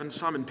verse 11,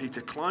 Simon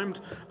Peter climbed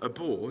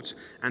aboard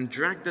and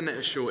dragged the net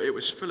ashore. It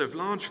was full of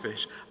large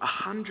fish,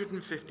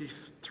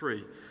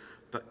 153.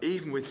 But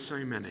even with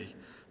so many,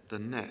 the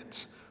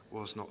net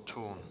was not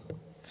torn.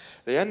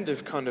 The end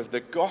of kind of the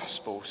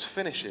Gospels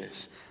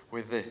finishes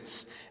with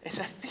this. It's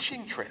a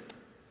fishing trip.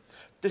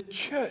 The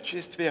church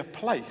is to be a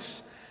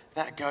place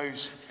that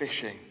goes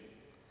fishing.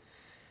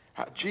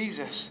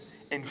 Jesus,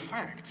 in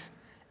fact,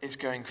 is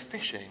going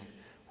fishing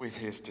with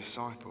his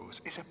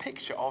disciples. It's a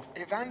picture of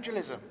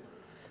evangelism.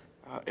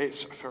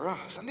 It's for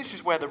us. And this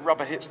is where the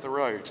rubber hits the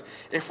road.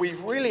 If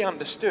we've really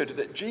understood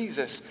that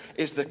Jesus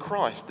is the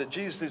Christ, that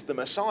Jesus is the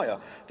Messiah,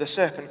 the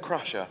serpent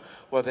crusher,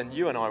 well, then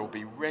you and I will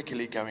be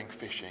regularly going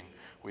fishing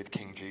with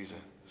King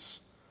Jesus.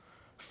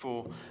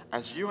 For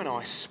as you and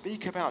I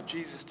speak about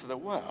Jesus to the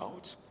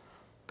world,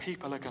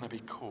 people are going to be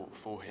caught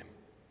for him.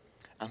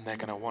 And they're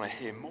going to want to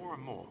hear more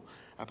and more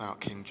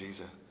about King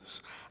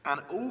Jesus.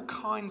 And all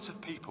kinds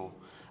of people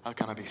are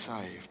going to be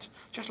saved.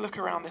 Just look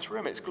around this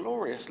room. It's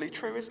gloriously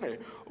true, isn't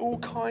it? All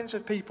kinds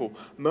of people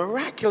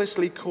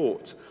miraculously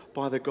caught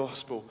by the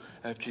gospel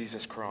of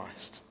Jesus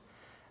Christ.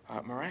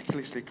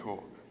 Miraculously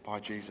caught by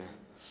Jesus.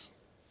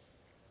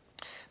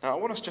 Now, I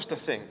want us just to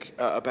think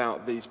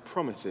about these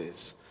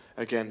promises,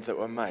 again, that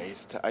were made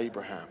to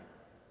Abraham.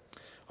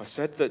 I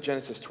said that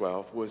Genesis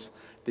 12 was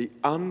the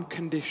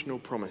unconditional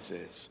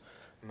promises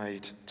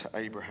made to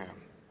Abraham.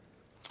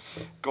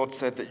 God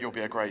said that you'll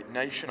be a great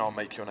nation, I'll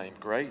make your name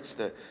great,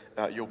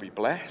 that you'll be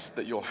blessed,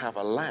 that you'll have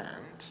a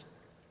land,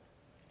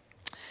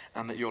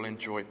 and that you'll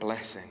enjoy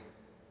blessing.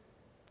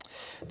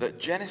 That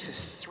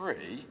Genesis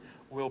 3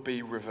 will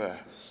be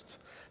reversed,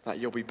 that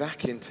you'll be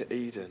back into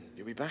Eden,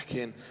 you'll be back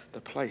in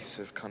the place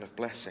of kind of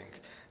blessing,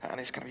 and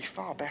it's going to be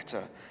far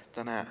better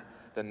than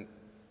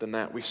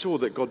that. We saw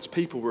that God's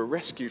people were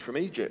rescued from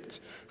Egypt,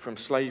 from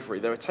slavery.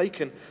 They were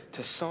taken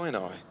to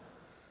Sinai,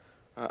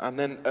 and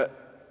then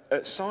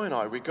at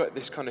Sinai, we got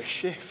this kind of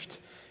shift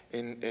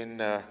in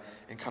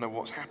kind of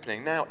what's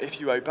happening. Now,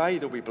 if you obey,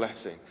 there'll be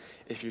blessing.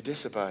 If you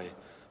disobey,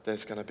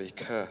 there's going to be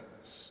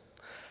curse.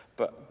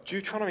 But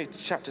Deuteronomy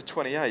chapter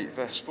 28,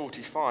 verse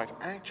 45,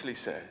 actually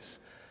says,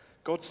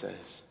 God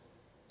says,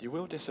 you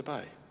will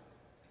disobey.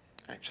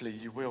 Actually,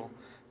 you will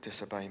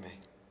disobey me.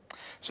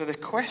 So the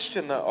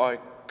question that I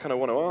kind of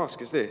want to ask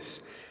is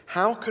this: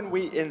 how can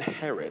we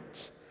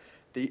inherit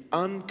the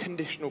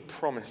unconditional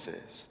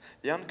promises,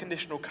 the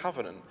unconditional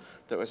covenant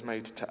that was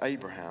made to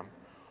Abraham,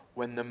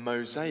 when the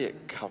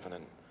Mosaic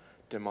covenant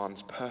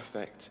demands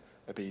perfect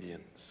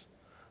obedience?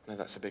 I know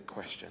that's a big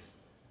question.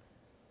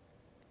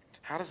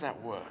 How does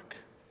that work?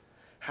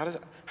 How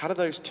do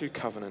those two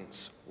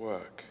covenants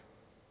work?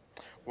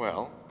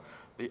 Well,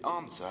 the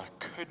answer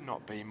could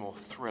not be more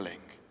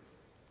thrilling.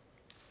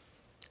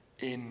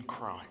 In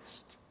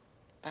Christ.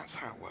 That's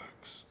how it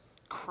works.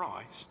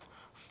 Christ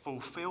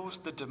fulfills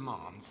the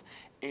demands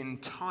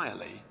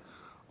entirely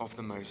of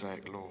the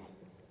Mosaic law,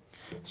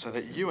 so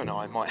that you and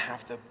I might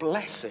have the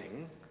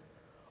blessing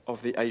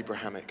of the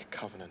Abrahamic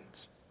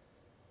covenant.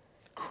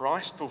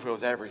 Christ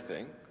fulfills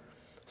everything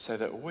so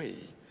that we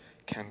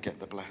can get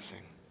the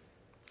blessing.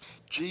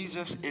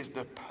 Jesus is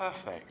the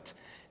perfect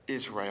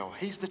Israel.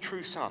 He's the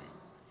true son.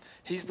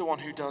 He's the one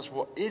who does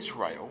what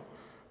Israel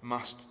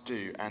must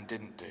do and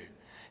didn't do.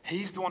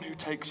 He's the one who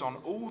takes on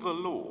all the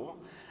law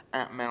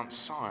at Mount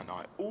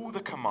Sinai, all the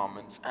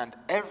commandments and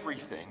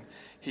everything.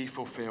 He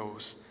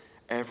fulfills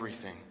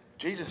everything.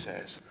 Jesus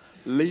says,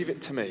 leave it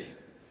to me.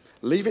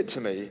 Leave it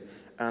to me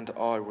and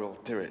I will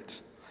do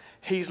it.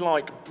 He's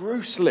like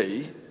Bruce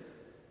Lee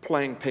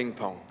playing ping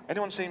pong.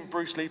 Anyone seen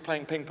Bruce Lee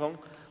playing ping pong?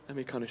 Let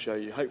me kind of show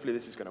you. Hopefully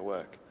this is going to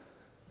work.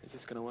 Is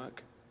this going to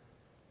work?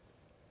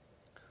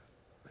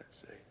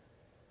 Let's see.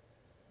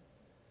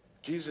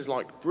 Jesus is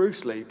like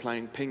Bruce Lee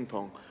playing ping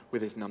pong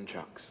with his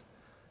nunchucks.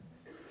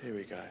 Here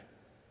we go.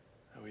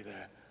 Are we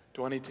there?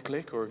 Do I need to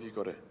click or have you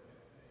got it?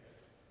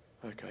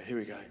 Okay, here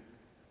we go.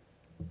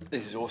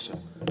 This is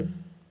awesome.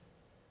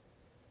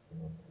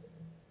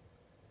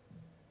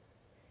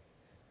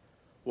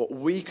 What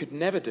we could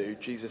never do,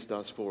 Jesus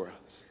does for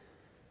us.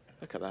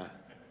 Look at that.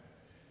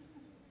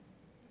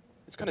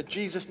 It's kind of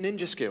Jesus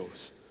ninja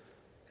skills.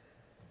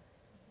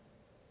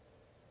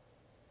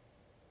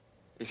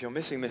 If you're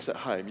missing this at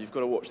home, you've got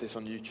to watch this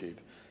on YouTube.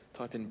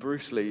 Type in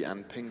Bruce Lee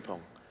and ping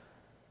pong.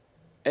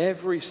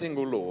 Every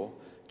single law,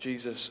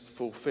 Jesus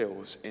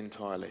fulfills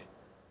entirely.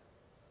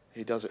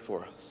 He does it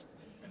for us.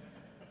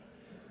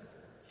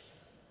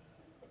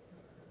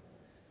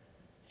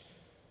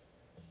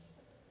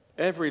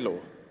 Every law,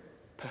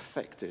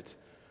 perfected,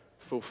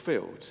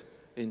 fulfilled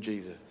in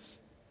Jesus.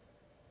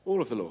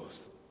 All of the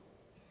laws.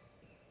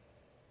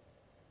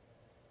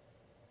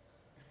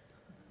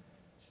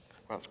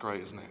 Well, that's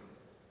great, isn't it?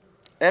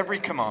 Every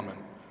commandment,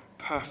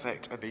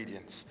 perfect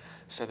obedience,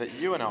 so that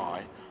you and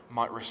I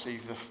might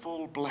receive the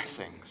full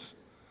blessings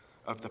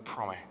of the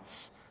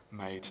promise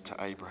made to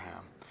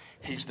Abraham.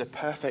 He's the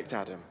perfect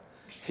Adam.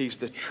 He's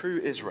the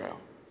true Israel.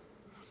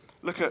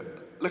 Look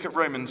at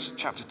Romans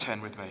chapter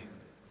 10 with me.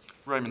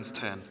 Romans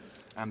 10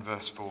 and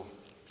verse 4.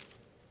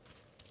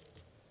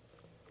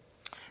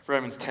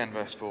 Romans 10,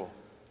 verse 4.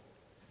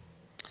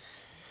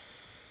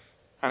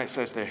 And it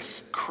says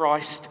this: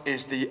 Christ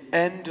is the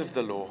end of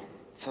the law,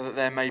 so that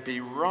there may be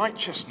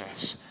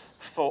righteousness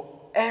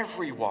for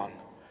everyone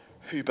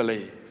who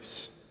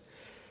believes.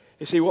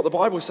 You see, what the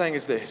Bible is saying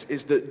is this,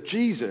 is that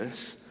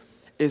Jesus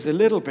is a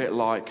little bit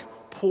like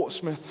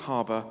Portsmouth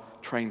Harbour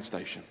train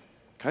station.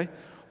 Okay?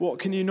 What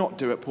can you not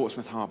do at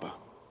Portsmouth Harbour?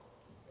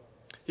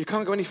 You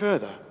can't go any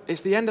further.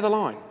 It's the end of the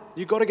line.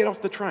 You've got to get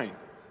off the train.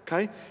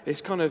 Okay?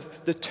 It's kind of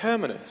the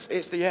terminus.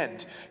 It's the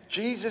end.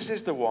 Jesus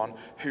is the one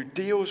who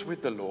deals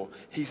with the law.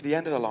 He's the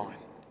end of the line.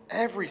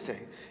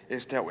 Everything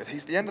is dealt with.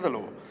 He's the end of the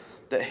law,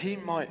 that he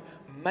might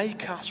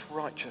make us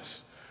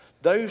righteous.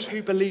 Those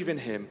who believe in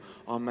him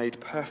are made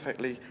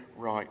perfectly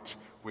right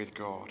with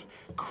God.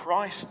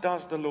 Christ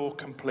does the law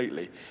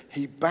completely.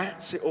 He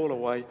bats it all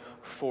away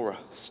for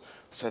us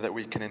so that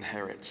we can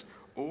inherit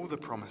all the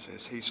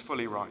promises. He's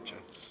fully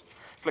righteous.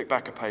 Flick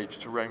back a page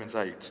to Romans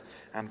 8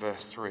 and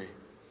verse 3.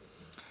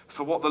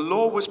 For what the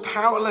law was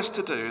powerless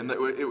to do, and that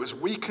it was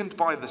weakened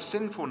by the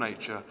sinful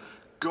nature,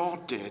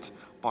 God did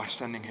by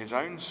sending his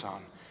own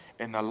Son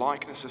in the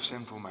likeness of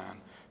sinful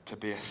man to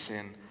be a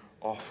sin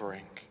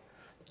offering.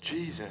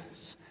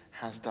 Jesus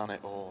has done it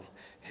all.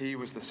 He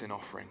was the sin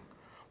offering.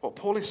 What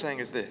Paul is saying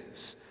is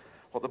this: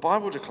 what the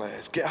Bible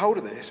declares, get hold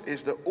of this,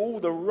 is that all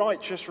the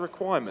righteous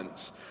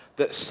requirements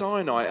that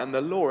Sinai and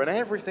the law and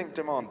everything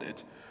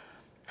demanded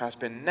has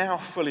been now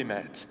fully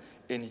met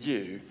in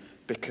you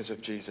because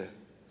of Jesus.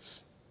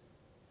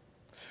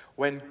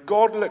 When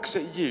God looks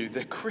at you,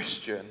 the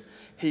Christian,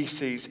 he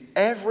sees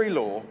every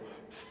law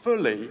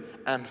fully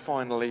and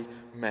finally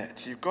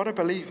met. You've got to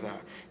believe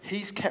that.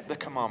 He's kept the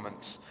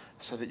commandments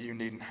so that you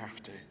needn't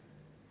have to.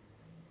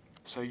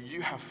 So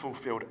you have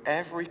fulfilled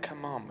every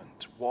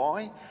commandment.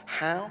 Why?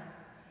 How?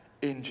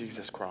 In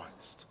Jesus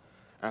Christ.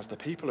 As the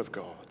people of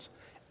God,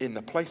 in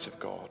the place of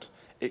God,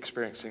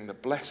 experiencing the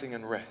blessing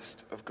and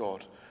rest of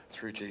God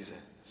through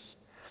Jesus.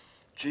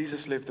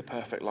 Jesus lived the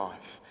perfect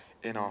life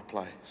in our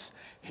place.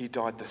 He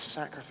died the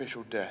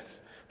sacrificial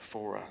death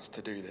for us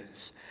to do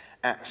this.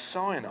 At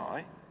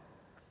Sinai,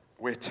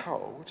 we're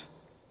told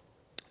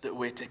that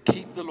we're to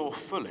keep the law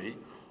fully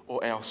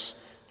or else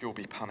you'll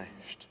be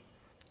punished.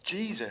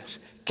 Jesus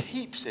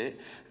keeps it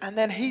and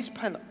then he's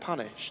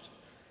punished.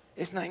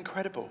 Isn't that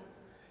incredible?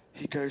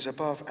 He goes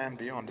above and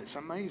beyond. It's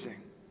amazing.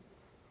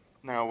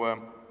 Now,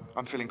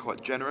 I'm feeling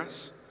quite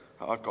generous.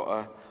 I've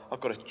got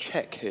a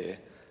check here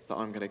that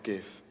I'm going to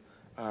give.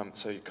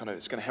 So it's going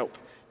to help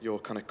your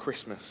kind of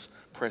Christmas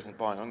present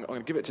buying. I'm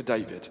going to give it to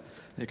David.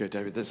 There you go,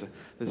 David. There's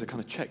a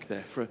kind of check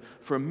there for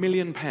 £1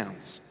 million.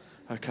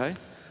 Okay,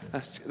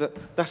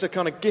 that's a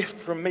kind of gift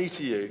from me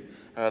to you.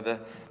 The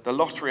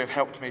lottery have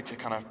helped me to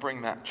kind of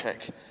bring that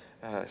check.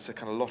 It's a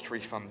kind of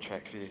lottery fund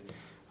check for you.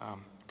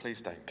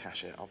 Please don't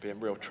cash it. I'll be in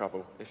real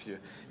trouble if you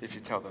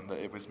tell them that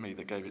it was me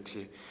that gave it to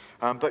you.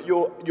 But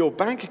your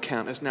bank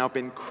account has now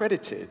been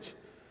credited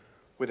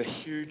with a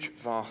huge,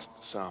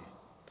 vast sum.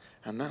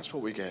 And that's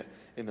what we get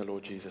in the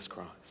Lord Jesus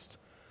Christ.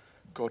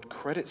 God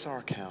credits our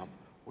account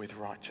with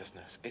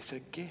righteousness. It's a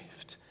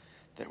gift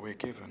that we're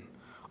given.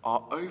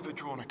 Our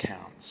overdrawn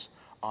accounts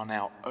are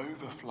now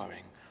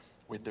overflowing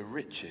with the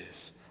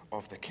riches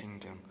of the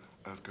kingdom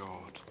of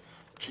God.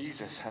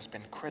 Jesus has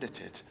been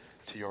credited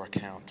to your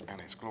account and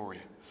it's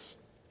glorious.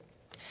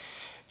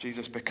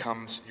 Jesus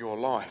becomes your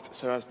life.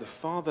 So as the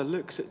Father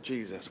looks at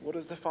Jesus, what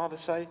does the Father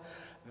say?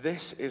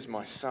 This is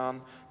my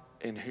Son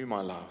in whom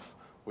I love.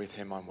 With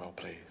him I'm well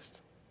pleased.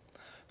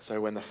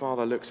 So when the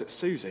Father looks at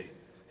Susie,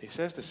 he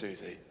says to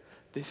Susie,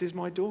 this is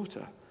my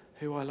daughter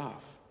who I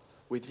love.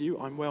 With you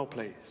I'm well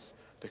pleased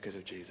because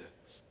of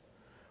Jesus.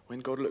 When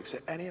God looks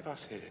at any of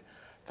us here,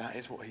 that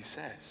is what he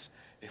says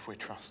if we're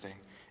trusting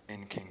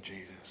in King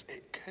Jesus.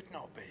 It could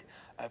not be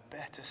a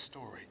better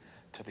story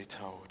to be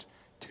told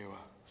to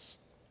us.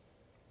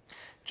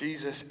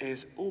 Jesus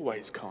is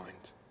always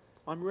kind.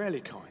 I'm rarely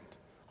kind.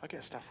 I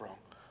get stuff wrong.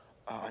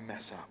 I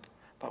mess up.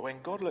 But when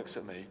God looks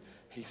at me,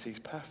 he sees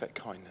perfect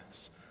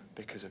kindness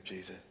because of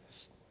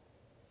Jesus.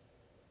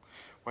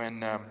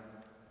 When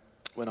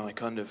I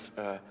kind of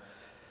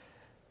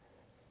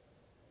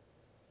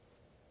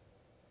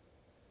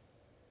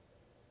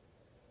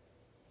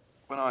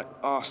when I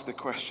ask the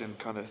question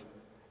kind of,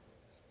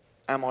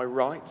 am I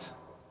right?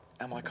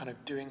 Am I kind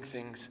of doing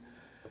things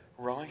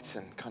right?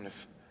 And kind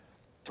of,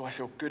 do I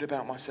feel good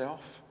about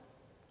myself?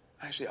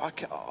 Actually, I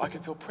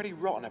can feel pretty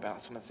rotten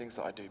about some of the things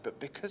that I do, but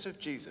because of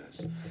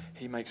Jesus,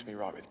 he makes me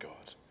right with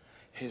God.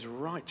 His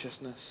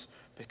righteousness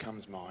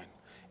becomes mine.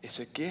 It's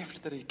a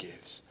gift that he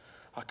gives.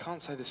 I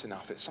can't say this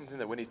enough. It's something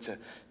that we need to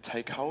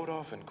take hold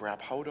of and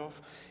grab hold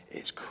of.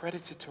 It's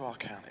credited to our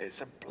account.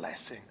 It's a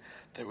blessing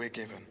that we're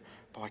given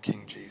by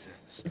King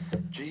Jesus.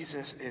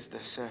 Jesus is the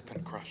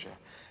serpent crusher.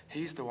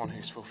 He's the one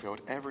who's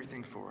fulfilled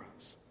everything for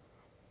us.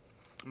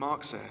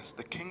 Mark says,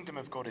 the kingdom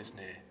of God is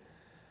near.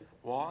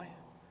 Why?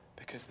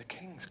 Because the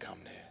king's come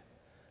near.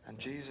 And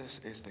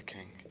Jesus is the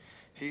king.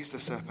 He's the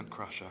serpent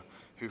crusher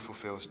who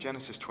fulfills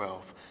Genesis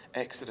 12,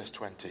 Exodus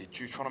 20,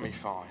 Deuteronomy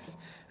 5,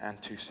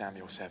 and 2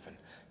 Samuel 7.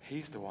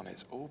 He's the one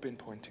it's all been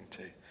pointing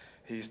to.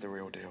 He's the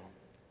real deal.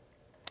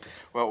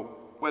 Well,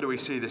 where do we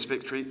see this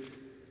victory?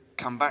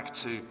 Come back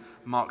to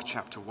Mark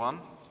chapter 1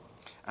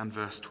 and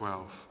verse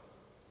 12.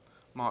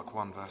 Mark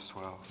 1 verse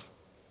 12.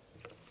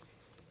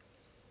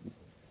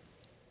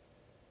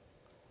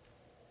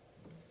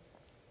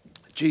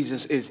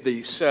 Jesus is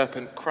the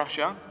serpent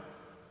crusher.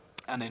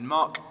 And in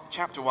Mark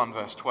chapter 1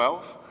 verse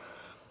 12,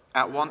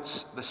 at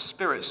once the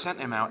Spirit sent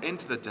him out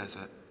into the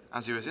desert.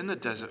 As he was in the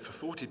desert for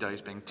 40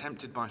 days being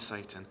tempted by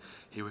Satan,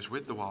 he was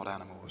with the wild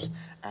animals,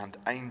 and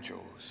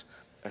angels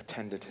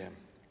attended him.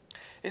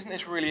 Isn't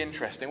this really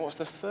interesting? What's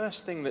the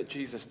first thing that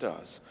Jesus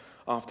does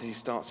after he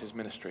starts his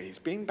ministry? He's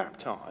being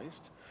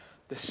baptized.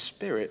 The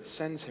Spirit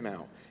sends him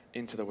out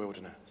into the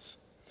wilderness.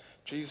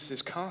 Jesus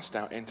is cast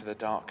out into the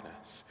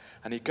darkness,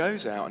 and he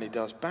goes out and he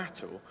does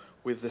battle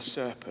with the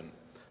serpent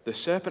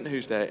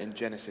who's there in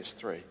Genesis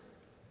 3.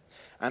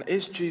 And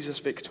is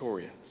Jesus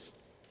victorious?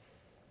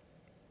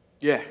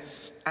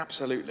 Yes,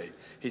 absolutely.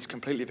 He's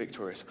completely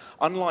victorious.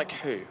 Unlike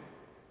who?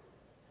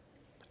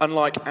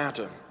 Unlike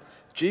Adam.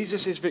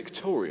 Jesus is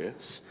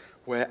victorious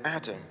where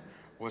Adam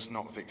was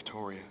not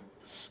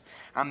victorious.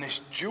 And this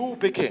duel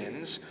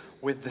begins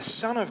with the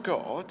Son of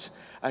God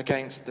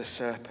against the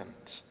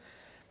serpent.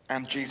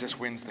 And Jesus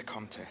wins the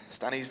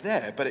contest. And he's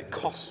there, but it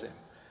costs him.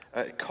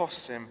 It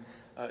costs him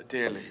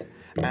dearly.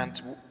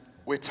 And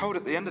we're told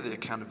at the end of the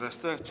account of verse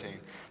 13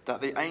 that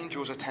the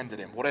angels attended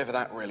him. Whatever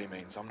that really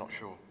means, I'm not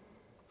sure.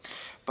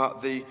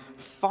 But the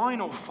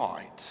final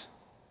fight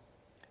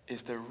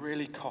is the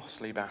really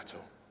costly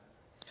battle.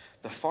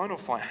 The final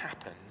fight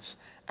happens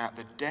at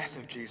the death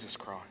of Jesus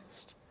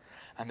Christ.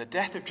 And the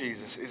death of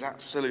Jesus is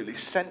absolutely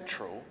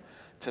central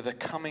to the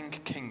coming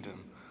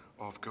kingdom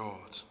of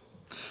God.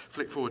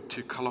 Flick forward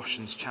to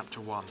Colossians chapter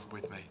 1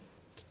 with me.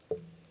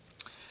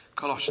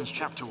 Colossians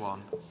chapter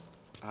 1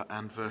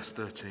 and verse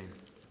 13.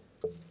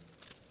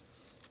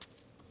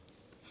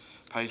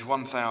 Page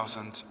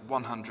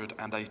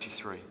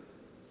 1183.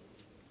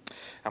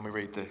 And we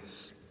read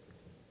this.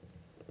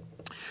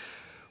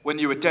 When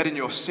you were dead in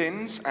your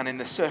sins and in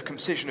the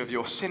circumcision of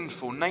your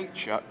sinful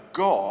nature,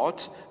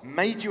 God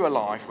made you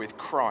alive with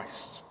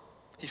Christ.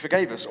 He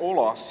forgave us all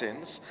our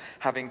sins,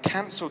 having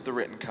cancelled the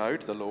written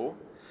code, the law,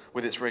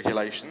 with its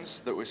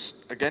regulations that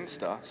was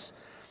against us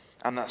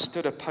and that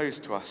stood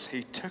opposed to us.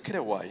 He took it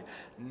away,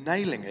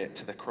 nailing it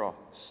to the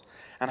cross.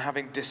 And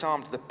having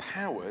disarmed the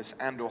powers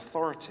and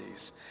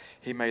authorities,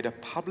 he made a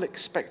public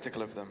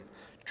spectacle of them,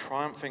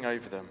 triumphing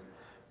over them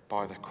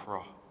by the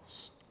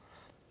cross.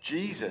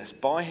 Jesus,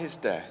 by his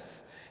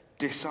death,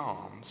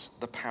 disarms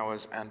the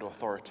powers and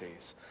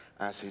authorities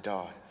as he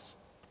dies.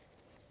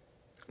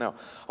 Now,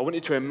 I want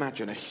you to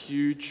imagine a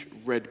huge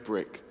red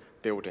brick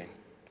building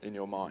in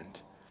your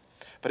mind.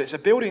 But it's a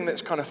building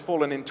that's kind of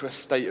fallen into a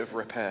state of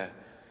repair.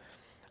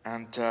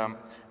 And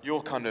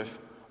you're kind of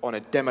on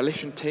a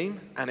demolition team,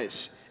 and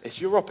it's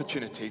your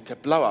opportunity to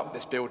blow up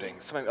this building,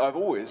 something that I've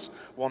always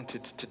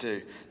wanted to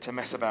do, to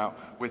mess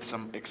about with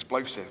some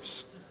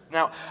explosives.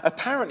 Now,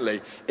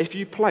 apparently, if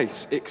you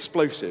place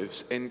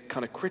explosives in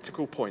kind of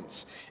critical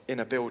points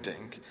in a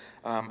building,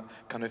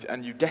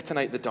 and you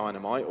detonate the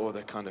dynamite or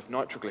the kind of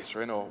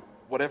nitroglycerin or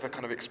whatever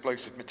kind of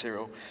explosive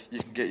material you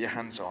can get your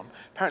hands on,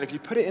 apparently if you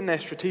put it in there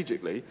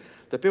strategically,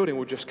 the building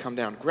will just come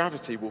down.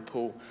 Gravity will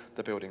pull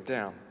the building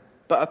down.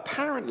 But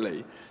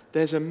apparently,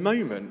 there's a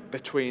moment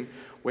between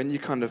when you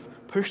kind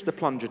of push the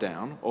plunger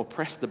down or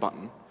press the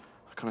button.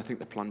 I kind of think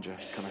the plunger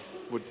kind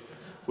of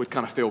would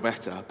kind of feel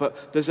better.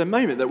 But there's a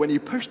moment that when you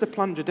push the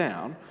plunger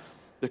down,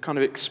 the kind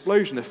of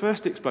explosion, the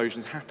first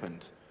explosion's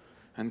happened,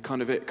 and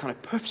kind of it kind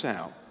of puffs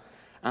out,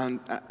 and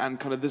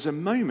kind of there's a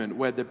moment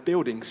where the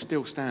building's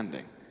still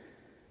standing,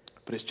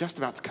 but it's just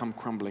about to come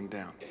crumbling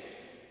down.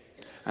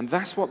 And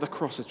that's what the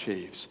cross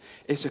achieves.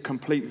 It's a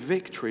complete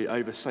victory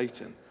over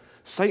Satan.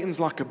 Satan's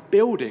like a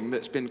building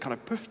that's been kind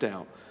of puffed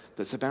out,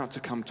 that's about to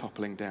come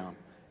toppling down.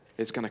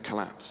 It's going to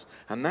collapse.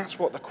 And that's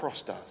what the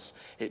cross does.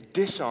 It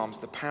disarms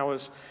the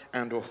powers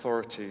and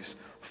authorities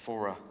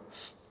for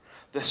us.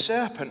 The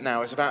serpent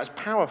now is about as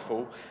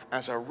powerful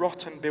as a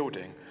rotten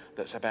building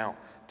that's about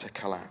to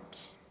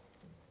collapse.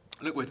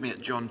 Look with me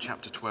at John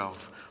chapter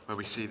 12, where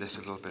we see this a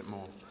little bit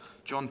more.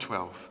 John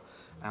 12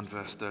 and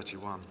verse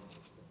 31.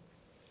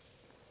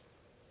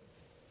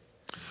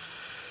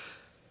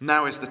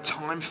 Now is the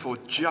time for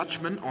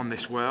judgment on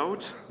this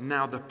world.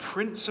 Now the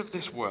prince of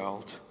this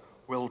world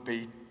will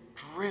be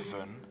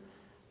driven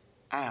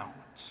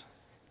out.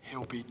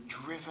 He'll be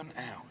driven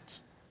out.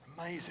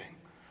 Amazing.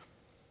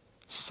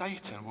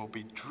 Satan will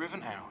be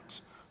driven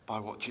out by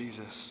what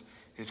Jesus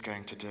is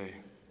going to do.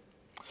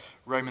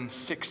 Romans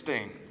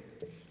 16,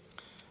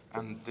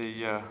 and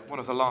one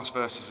of the last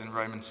verses in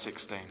Romans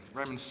 16.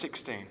 Romans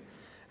 16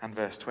 and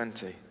verse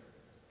 20.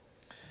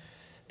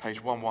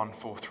 Page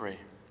 1143.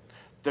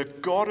 The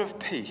God of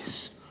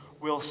peace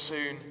will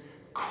soon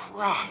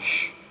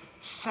crush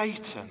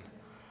Satan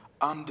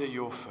under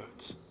your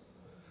foot.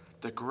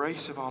 The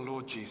grace of our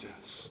Lord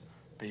Jesus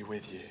be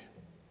with you.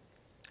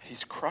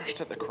 He's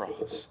crushed at the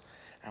cross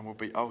and will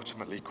be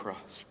ultimately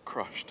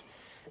crushed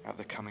at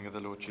the coming of the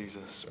Lord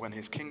Jesus when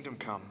his kingdom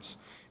comes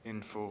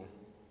in full.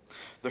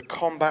 The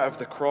combat of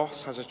the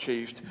cross has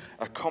achieved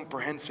a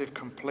comprehensive,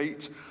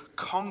 complete,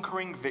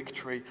 conquering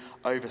victory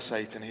over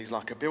Satan. He's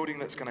like a building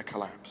that's going to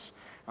collapse,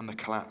 and the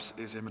collapse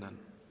is imminent.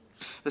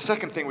 The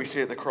second thing we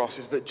see at the cross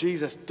is that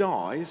Jesus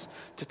dies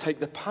to take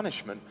the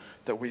punishment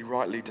that we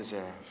rightly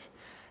deserve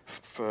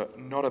for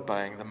not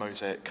obeying the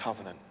Mosaic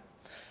covenant,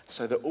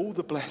 so that all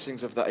the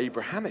blessings of the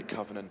Abrahamic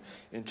covenant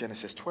in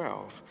Genesis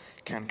 12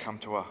 can come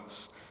to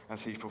us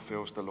as he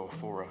fulfills the law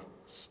for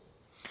us.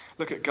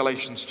 Look at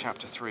Galatians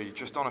chapter 3,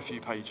 just on a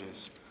few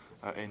pages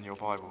in your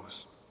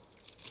Bibles.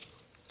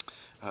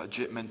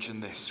 Jit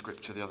mentioned this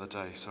scripture the other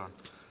day, so I'm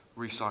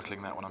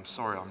recycling that one. I'm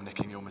sorry I'm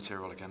nicking your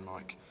material again,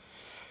 Mike.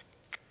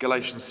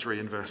 Galatians 3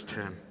 in verse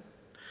 10.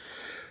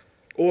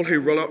 All who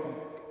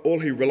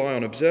rely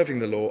on observing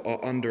the law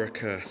are under a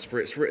curse, for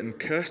it's written,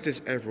 "Cursed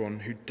is everyone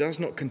who does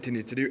not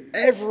continue to do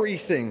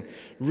everything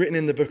written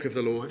in the book of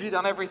the law." Have you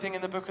done everything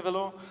in the book of the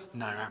law?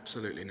 No,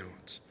 absolutely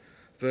not.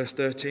 Verse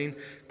 13,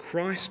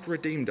 Christ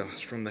redeemed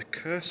us from the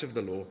curse of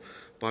the law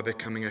by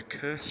becoming a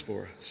curse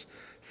for us.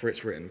 For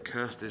it's written,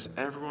 "Cursed is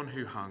everyone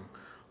who hung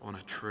on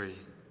a tree."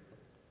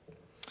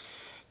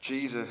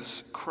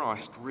 Jesus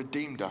Christ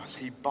redeemed us.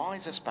 He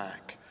buys us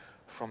back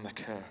from the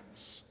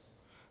curse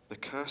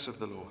of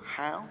the law.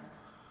 How?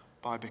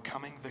 By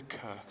becoming the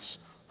curse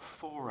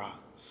for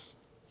us.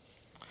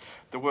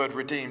 The word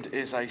redeemed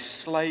is a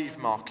slave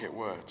market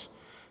word.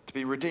 To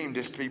be redeemed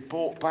is to be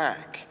bought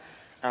back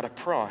at a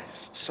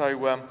price. So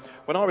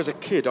when I was a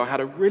kid, I had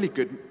a really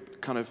good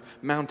kind of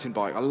mountain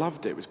bike. I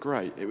loved it. It was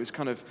great. It was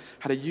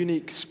had a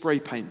unique spray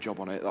paint job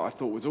on it that I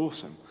thought was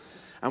awesome.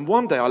 And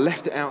one day I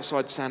left it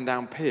outside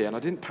Sandown Pier and I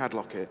didn't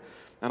padlock it.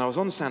 And I was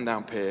on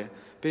Sandown Pier,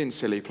 being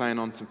silly, playing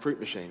on some fruit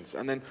machines.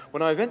 And then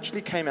when I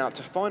eventually came out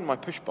to find my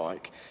push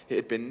bike, it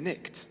had been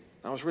nicked.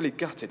 I was really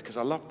gutted because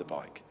I loved the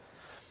bike.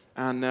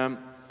 And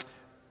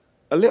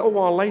a little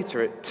while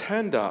later, it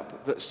turned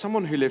up that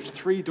someone who lived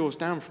 3 doors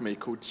down from me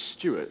called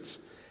Stuart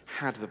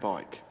had the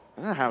bike.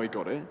 I don't know how he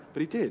got it,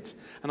 but he did.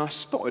 And I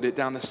spotted it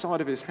down the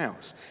side of his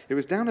house. It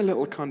was down a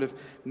little kind of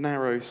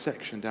narrow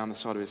section down the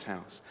side of his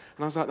house.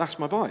 And I was like, that's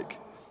my bike.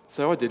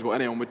 So I did what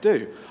anyone would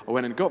do. I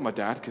went and got my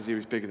dad, because he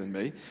was bigger than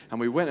me, and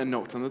we went and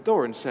knocked on the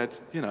door and said,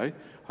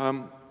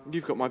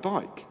 you've got my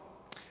bike.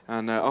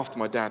 And after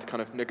my dad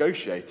kind of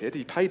negotiated,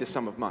 he paid a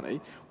sum of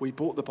money, we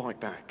bought the bike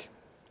back.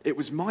 It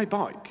was my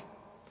bike.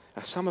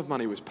 A sum of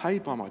money was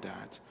paid by my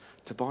dad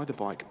to buy the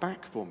bike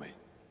back for me.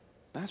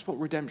 That's what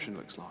redemption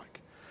looks like.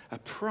 A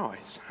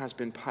price has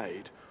been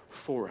paid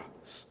for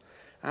us.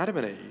 Adam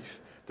and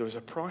Eve, there was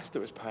a price that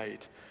was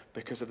paid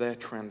because of their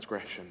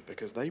transgression,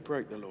 because they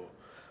broke the law.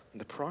 And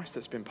the price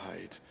that's been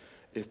paid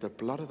is the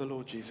blood of the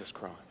Lord Jesus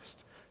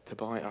Christ to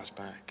buy us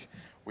back.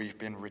 We've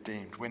been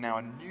redeemed. We're now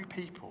a new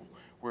people.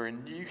 We're a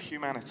new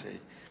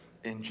humanity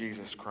in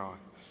Jesus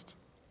Christ.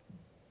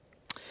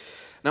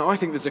 Now, I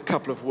think there's a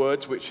couple of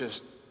words which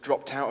has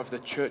dropped out of the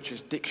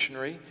church's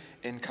dictionary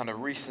in kind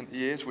of recent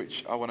years,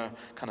 which I want to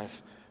kind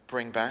of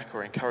bring back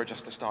or encourage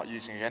us to start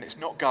using again. It's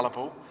not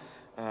gullible.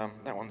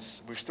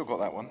 We've still got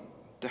that one,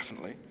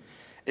 definitely.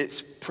 It's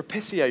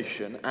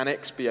propitiation and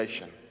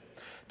expiation.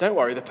 Don't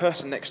worry, the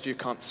person next to you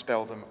can't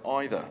spell them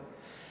either.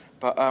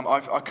 But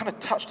I kind of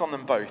touched on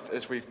them both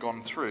as we've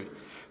gone through.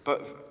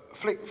 But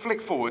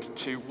flick forward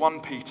to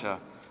 1 Peter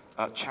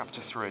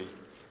chapter 3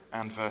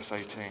 and verse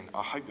 18.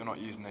 I hope you're not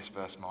using this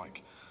verse,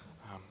 Mike,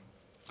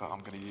 but I'm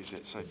going to use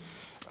it. So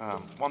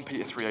 1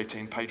 Peter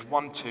 3:18, page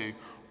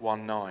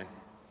 1219.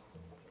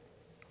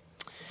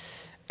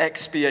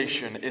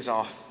 Expiation is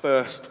our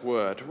first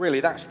word.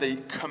 Really, that's the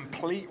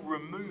complete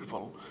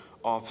removal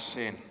of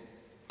sin.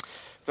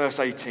 Verse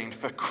 18,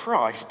 for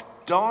Christ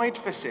died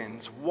for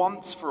sins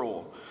once for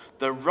all,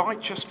 the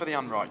righteous for the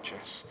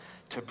unrighteous,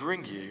 to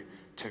bring you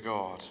to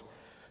God.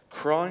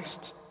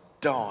 Christ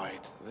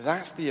died.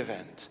 That's the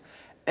event.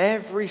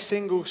 Every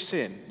single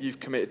sin you've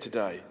committed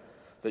today,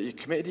 that you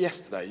committed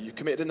yesterday, you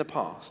committed in the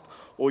past,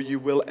 or you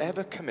will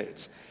ever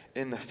commit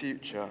in the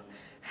future,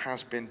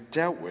 has been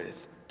dealt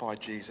with by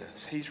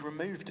Jesus. He's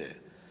removed it.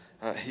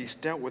 He's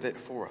dealt with it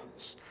for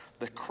us.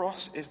 The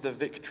cross is the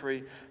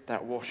victory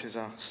that washes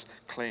us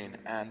clean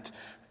and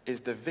is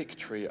the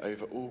victory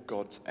over all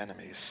God's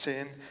enemies,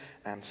 sin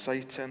and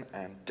Satan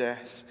and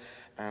death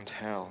and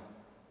hell.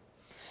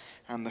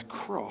 And the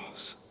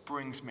cross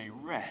brings me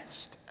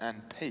rest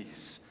and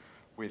peace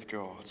with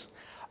God.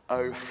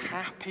 Oh,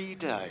 happy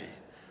day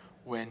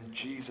when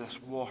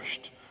Jesus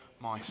washed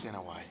my sin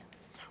away.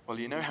 Well,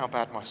 you know how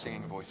bad my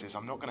singing voice is.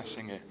 I'm not going to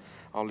sing it.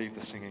 I'll leave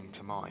the singing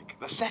to Mike.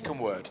 The second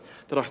word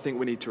that I think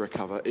we need to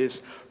recover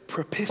is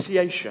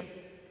propitiation.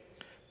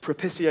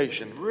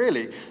 Propitiation.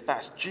 Really,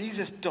 that's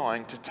Jesus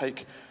dying to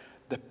take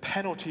the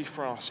penalty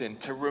for our sin,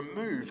 to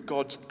remove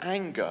God's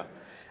anger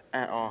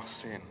at our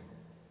sin.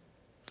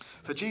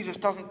 For Jesus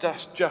doesn't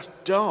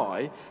just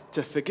die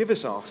to forgive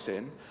us our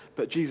sin,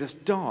 but Jesus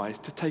dies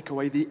to take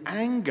away the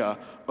anger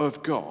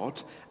of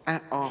God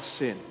at our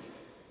sin.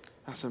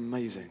 That's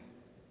amazing.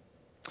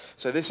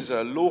 So this is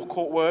a law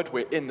court word.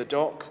 We're in the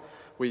dock.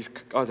 we've,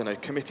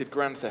 committed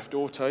grand theft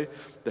auto,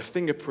 the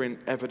fingerprint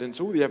evidence,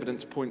 all the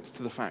evidence points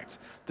to the fact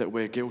that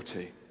we're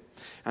guilty.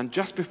 And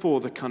just before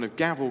the kind of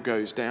gavel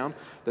goes down,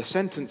 the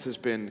sentence has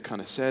been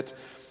kind of said,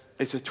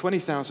 it's a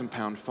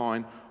 £20,000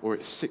 fine or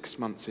it's 6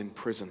 months in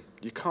prison.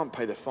 You can't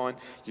pay the fine,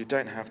 you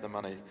don't have the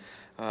money,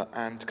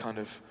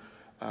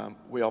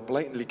 we are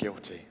blatantly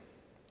guilty.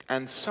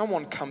 And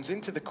someone comes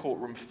into the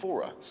courtroom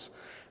for us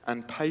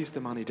and pays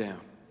the money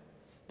down.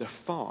 The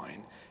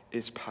fine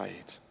is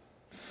paid.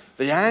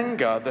 The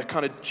anger, the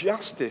kind of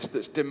justice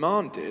that's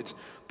demanded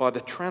by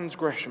the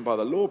transgression, by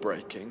the law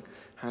breaking,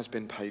 has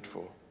been paid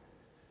for.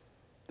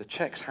 The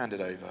check's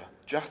handed over,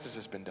 justice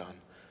has been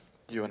done,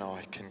 you and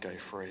I can go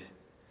free.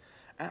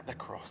 At the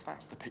cross,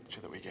 that's the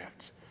picture that we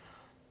get.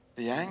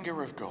 The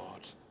anger of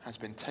God has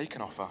been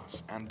taken off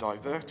us and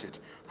diverted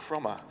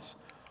from us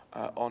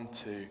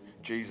onto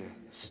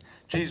Jesus.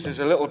 Jesus is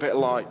a little bit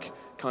like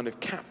kind of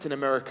Captain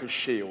America's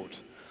shield.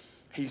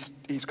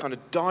 He's kind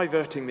of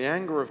diverting the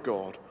anger of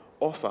God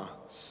off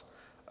us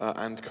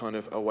and kind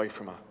of away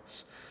from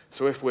us.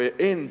 So if we're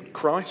in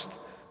Christ,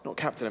 not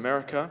Captain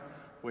America,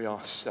 we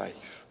are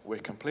safe. We're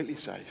completely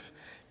safe.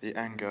 The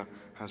anger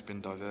has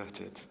been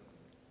diverted.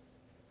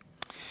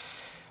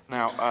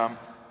 Now,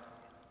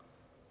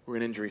 we're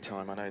in injury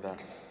time, I know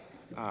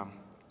that.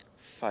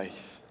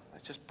 Faith.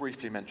 Let's just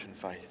briefly mention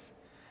faith.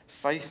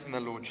 Faith in the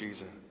Lord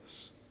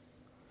Jesus.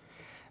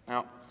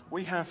 Now,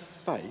 we have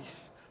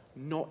faith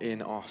not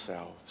in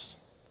ourselves,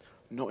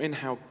 not in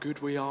how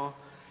good we are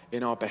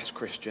in our best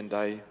Christian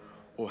day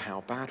or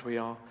how bad we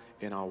are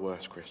in our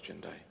worst Christian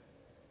day.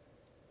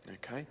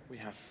 Okay? We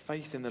have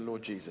faith in the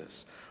Lord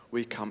Jesus.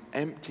 We come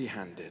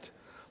empty-handed,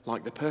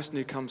 like the person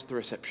who comes to the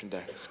reception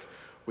desk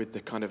with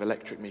the kind of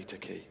electric meter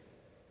key.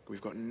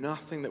 We've got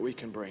nothing that we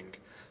can bring,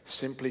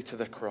 simply to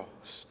the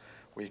cross.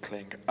 We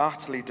cling,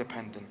 utterly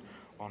dependent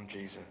on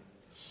Jesus.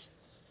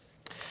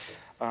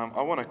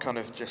 I want to kind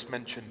of just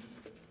mention,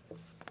 have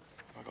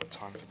I got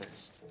time for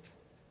this?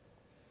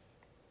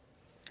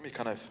 Let me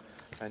kind of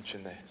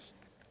mention this.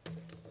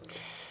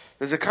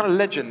 There's a kind of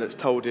legend that's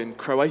told in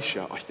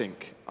Croatia, I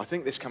think. I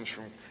think this comes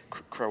from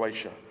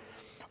Croatia,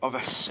 of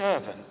a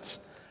servant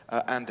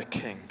and a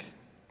king.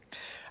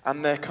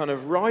 And they're kind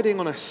of riding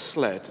on a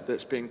sled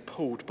that's being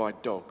pulled by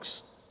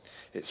dogs.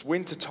 It's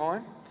winter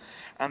time,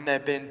 and they're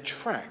being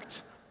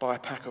tracked by a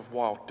pack of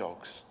wild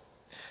dogs.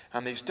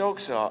 And these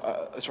dogs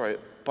are,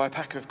 by a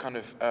pack of kind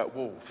of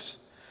wolves.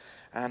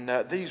 And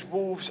these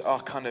wolves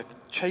are kind of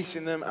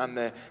chasing them, and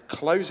they're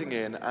closing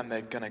in, and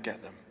they're going to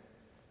get them.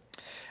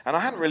 And I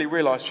hadn't really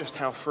realised just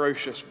how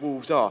ferocious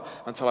wolves are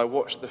until I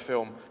watched the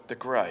film The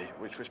Grey,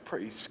 which was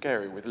pretty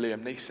scary with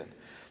Liam Neeson.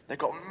 They've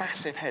got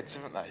massive heads,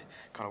 haven't they,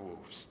 kind of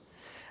wolves.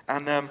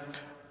 And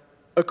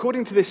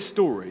according to this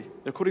story,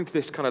 according to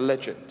this kind of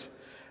legend,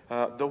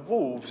 the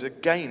wolves are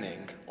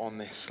gaining on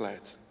this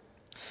sled.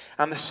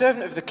 And the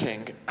servant of the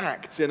king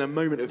acts in a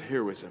moment of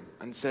heroism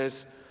and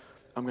says,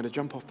 I'm going to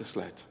jump off the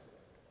sled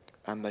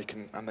and they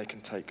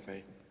can take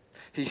me.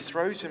 He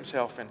throws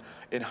himself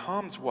in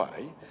harm's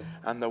way,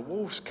 and the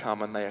wolves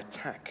come and they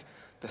attack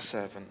the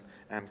servant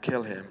and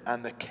kill him,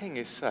 and the king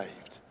is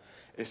saved.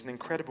 It's an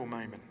incredible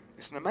moment.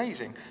 It's an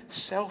amazing,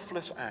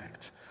 selfless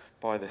act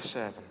by the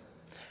servant.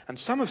 And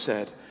some have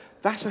said,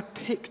 that's a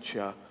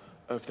picture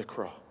of the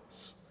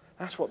cross.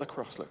 That's what the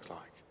cross looks like.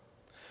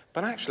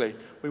 But actually,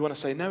 we want to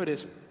say, no, it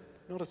isn't.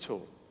 Not at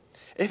all.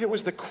 If it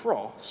was the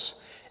cross,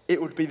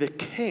 it would be the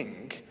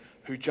king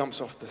who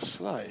jumps off the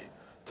sleigh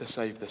to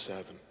save the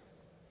servant.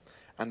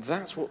 And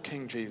that's what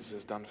King Jesus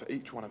has done for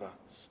each one of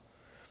us.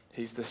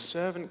 He's the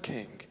servant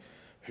king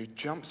who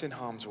jumps in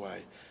harm's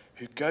way,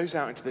 who goes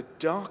out into the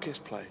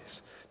darkest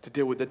place to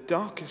deal with the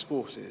darkest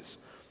forces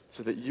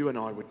so that you and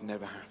I would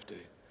never have to.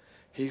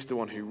 He's the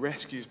one who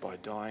rescues by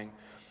dying.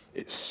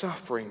 It's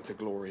suffering to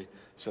glory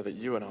so that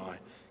you and I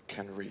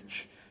can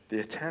reach the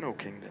eternal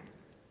kingdom,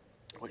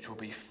 which will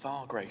be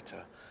far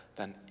greater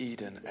than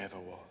Eden ever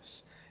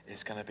was.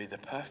 It's going to be the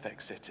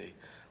perfect city,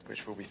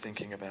 which we'll be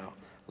thinking about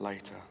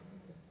later.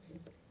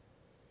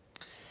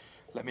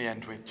 Let me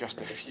end with just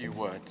a few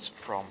words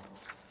from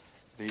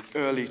the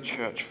early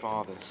church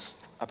fathers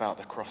about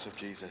the cross of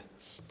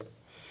Jesus.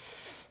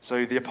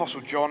 So the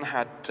Apostle John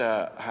had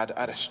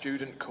a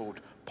student called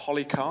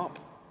Polycarp.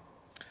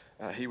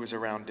 He was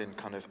around in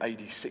kind of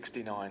AD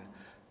 69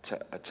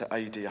 to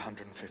AD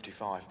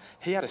 155.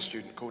 He had a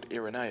student called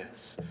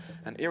Irenaeus,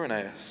 and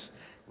Irenaeus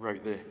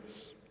wrote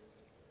this.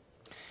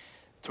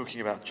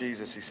 Talking about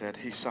Jesus, he said,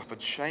 he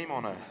suffered shame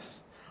on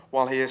earth,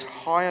 while he is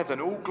higher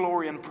than all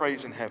glory and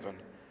praise in heaven,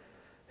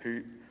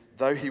 who,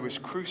 though he was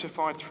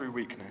crucified through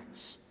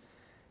weakness,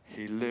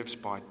 he lives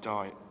by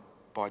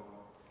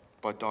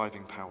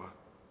diving power.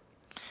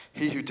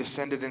 He who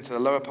descended into the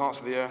lower parts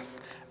of the earth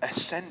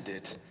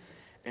ascended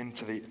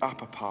into the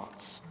upper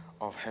parts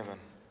of heaven.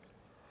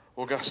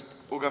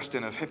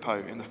 Augustine of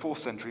Hippo in the 4th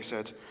century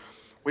said,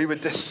 we were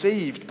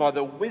deceived by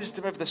the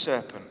wisdom of the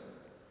serpent,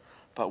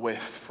 but we're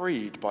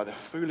freed by the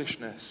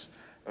foolishness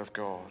of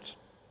God.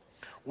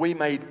 We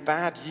made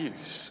bad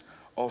use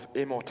of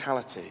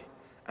immortality,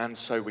 and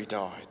so we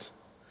died.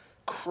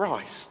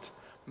 Christ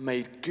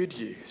made good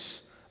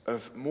use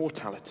of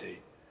mortality,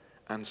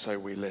 and so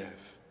we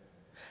live.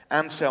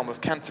 Anselm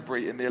of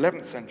Canterbury in the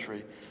 11th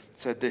century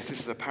said this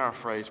is a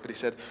paraphrase, but he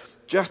said,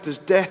 just as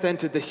death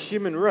entered the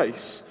human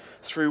race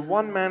through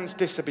one man's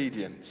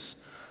disobedience,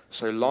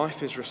 so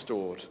life is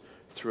restored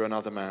through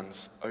another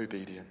man's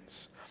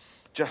obedience.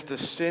 Just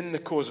as sin, the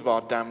cause of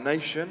our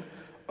damnation,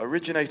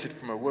 originated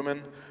from a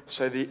woman,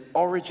 so the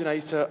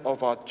originator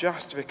of our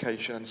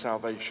justification and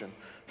salvation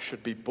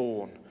should be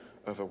born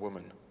of a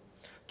woman.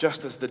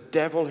 Just as the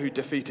devil who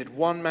defeated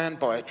one man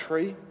by a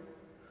tree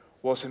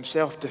was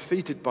himself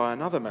defeated by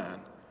another man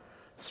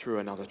through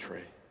another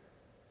tree.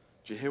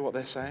 Do you hear what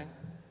they're saying?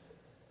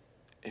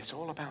 It's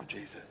all about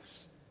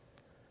Jesus.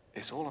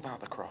 It's all about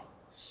the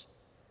cross.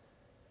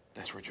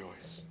 Let's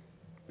rejoice.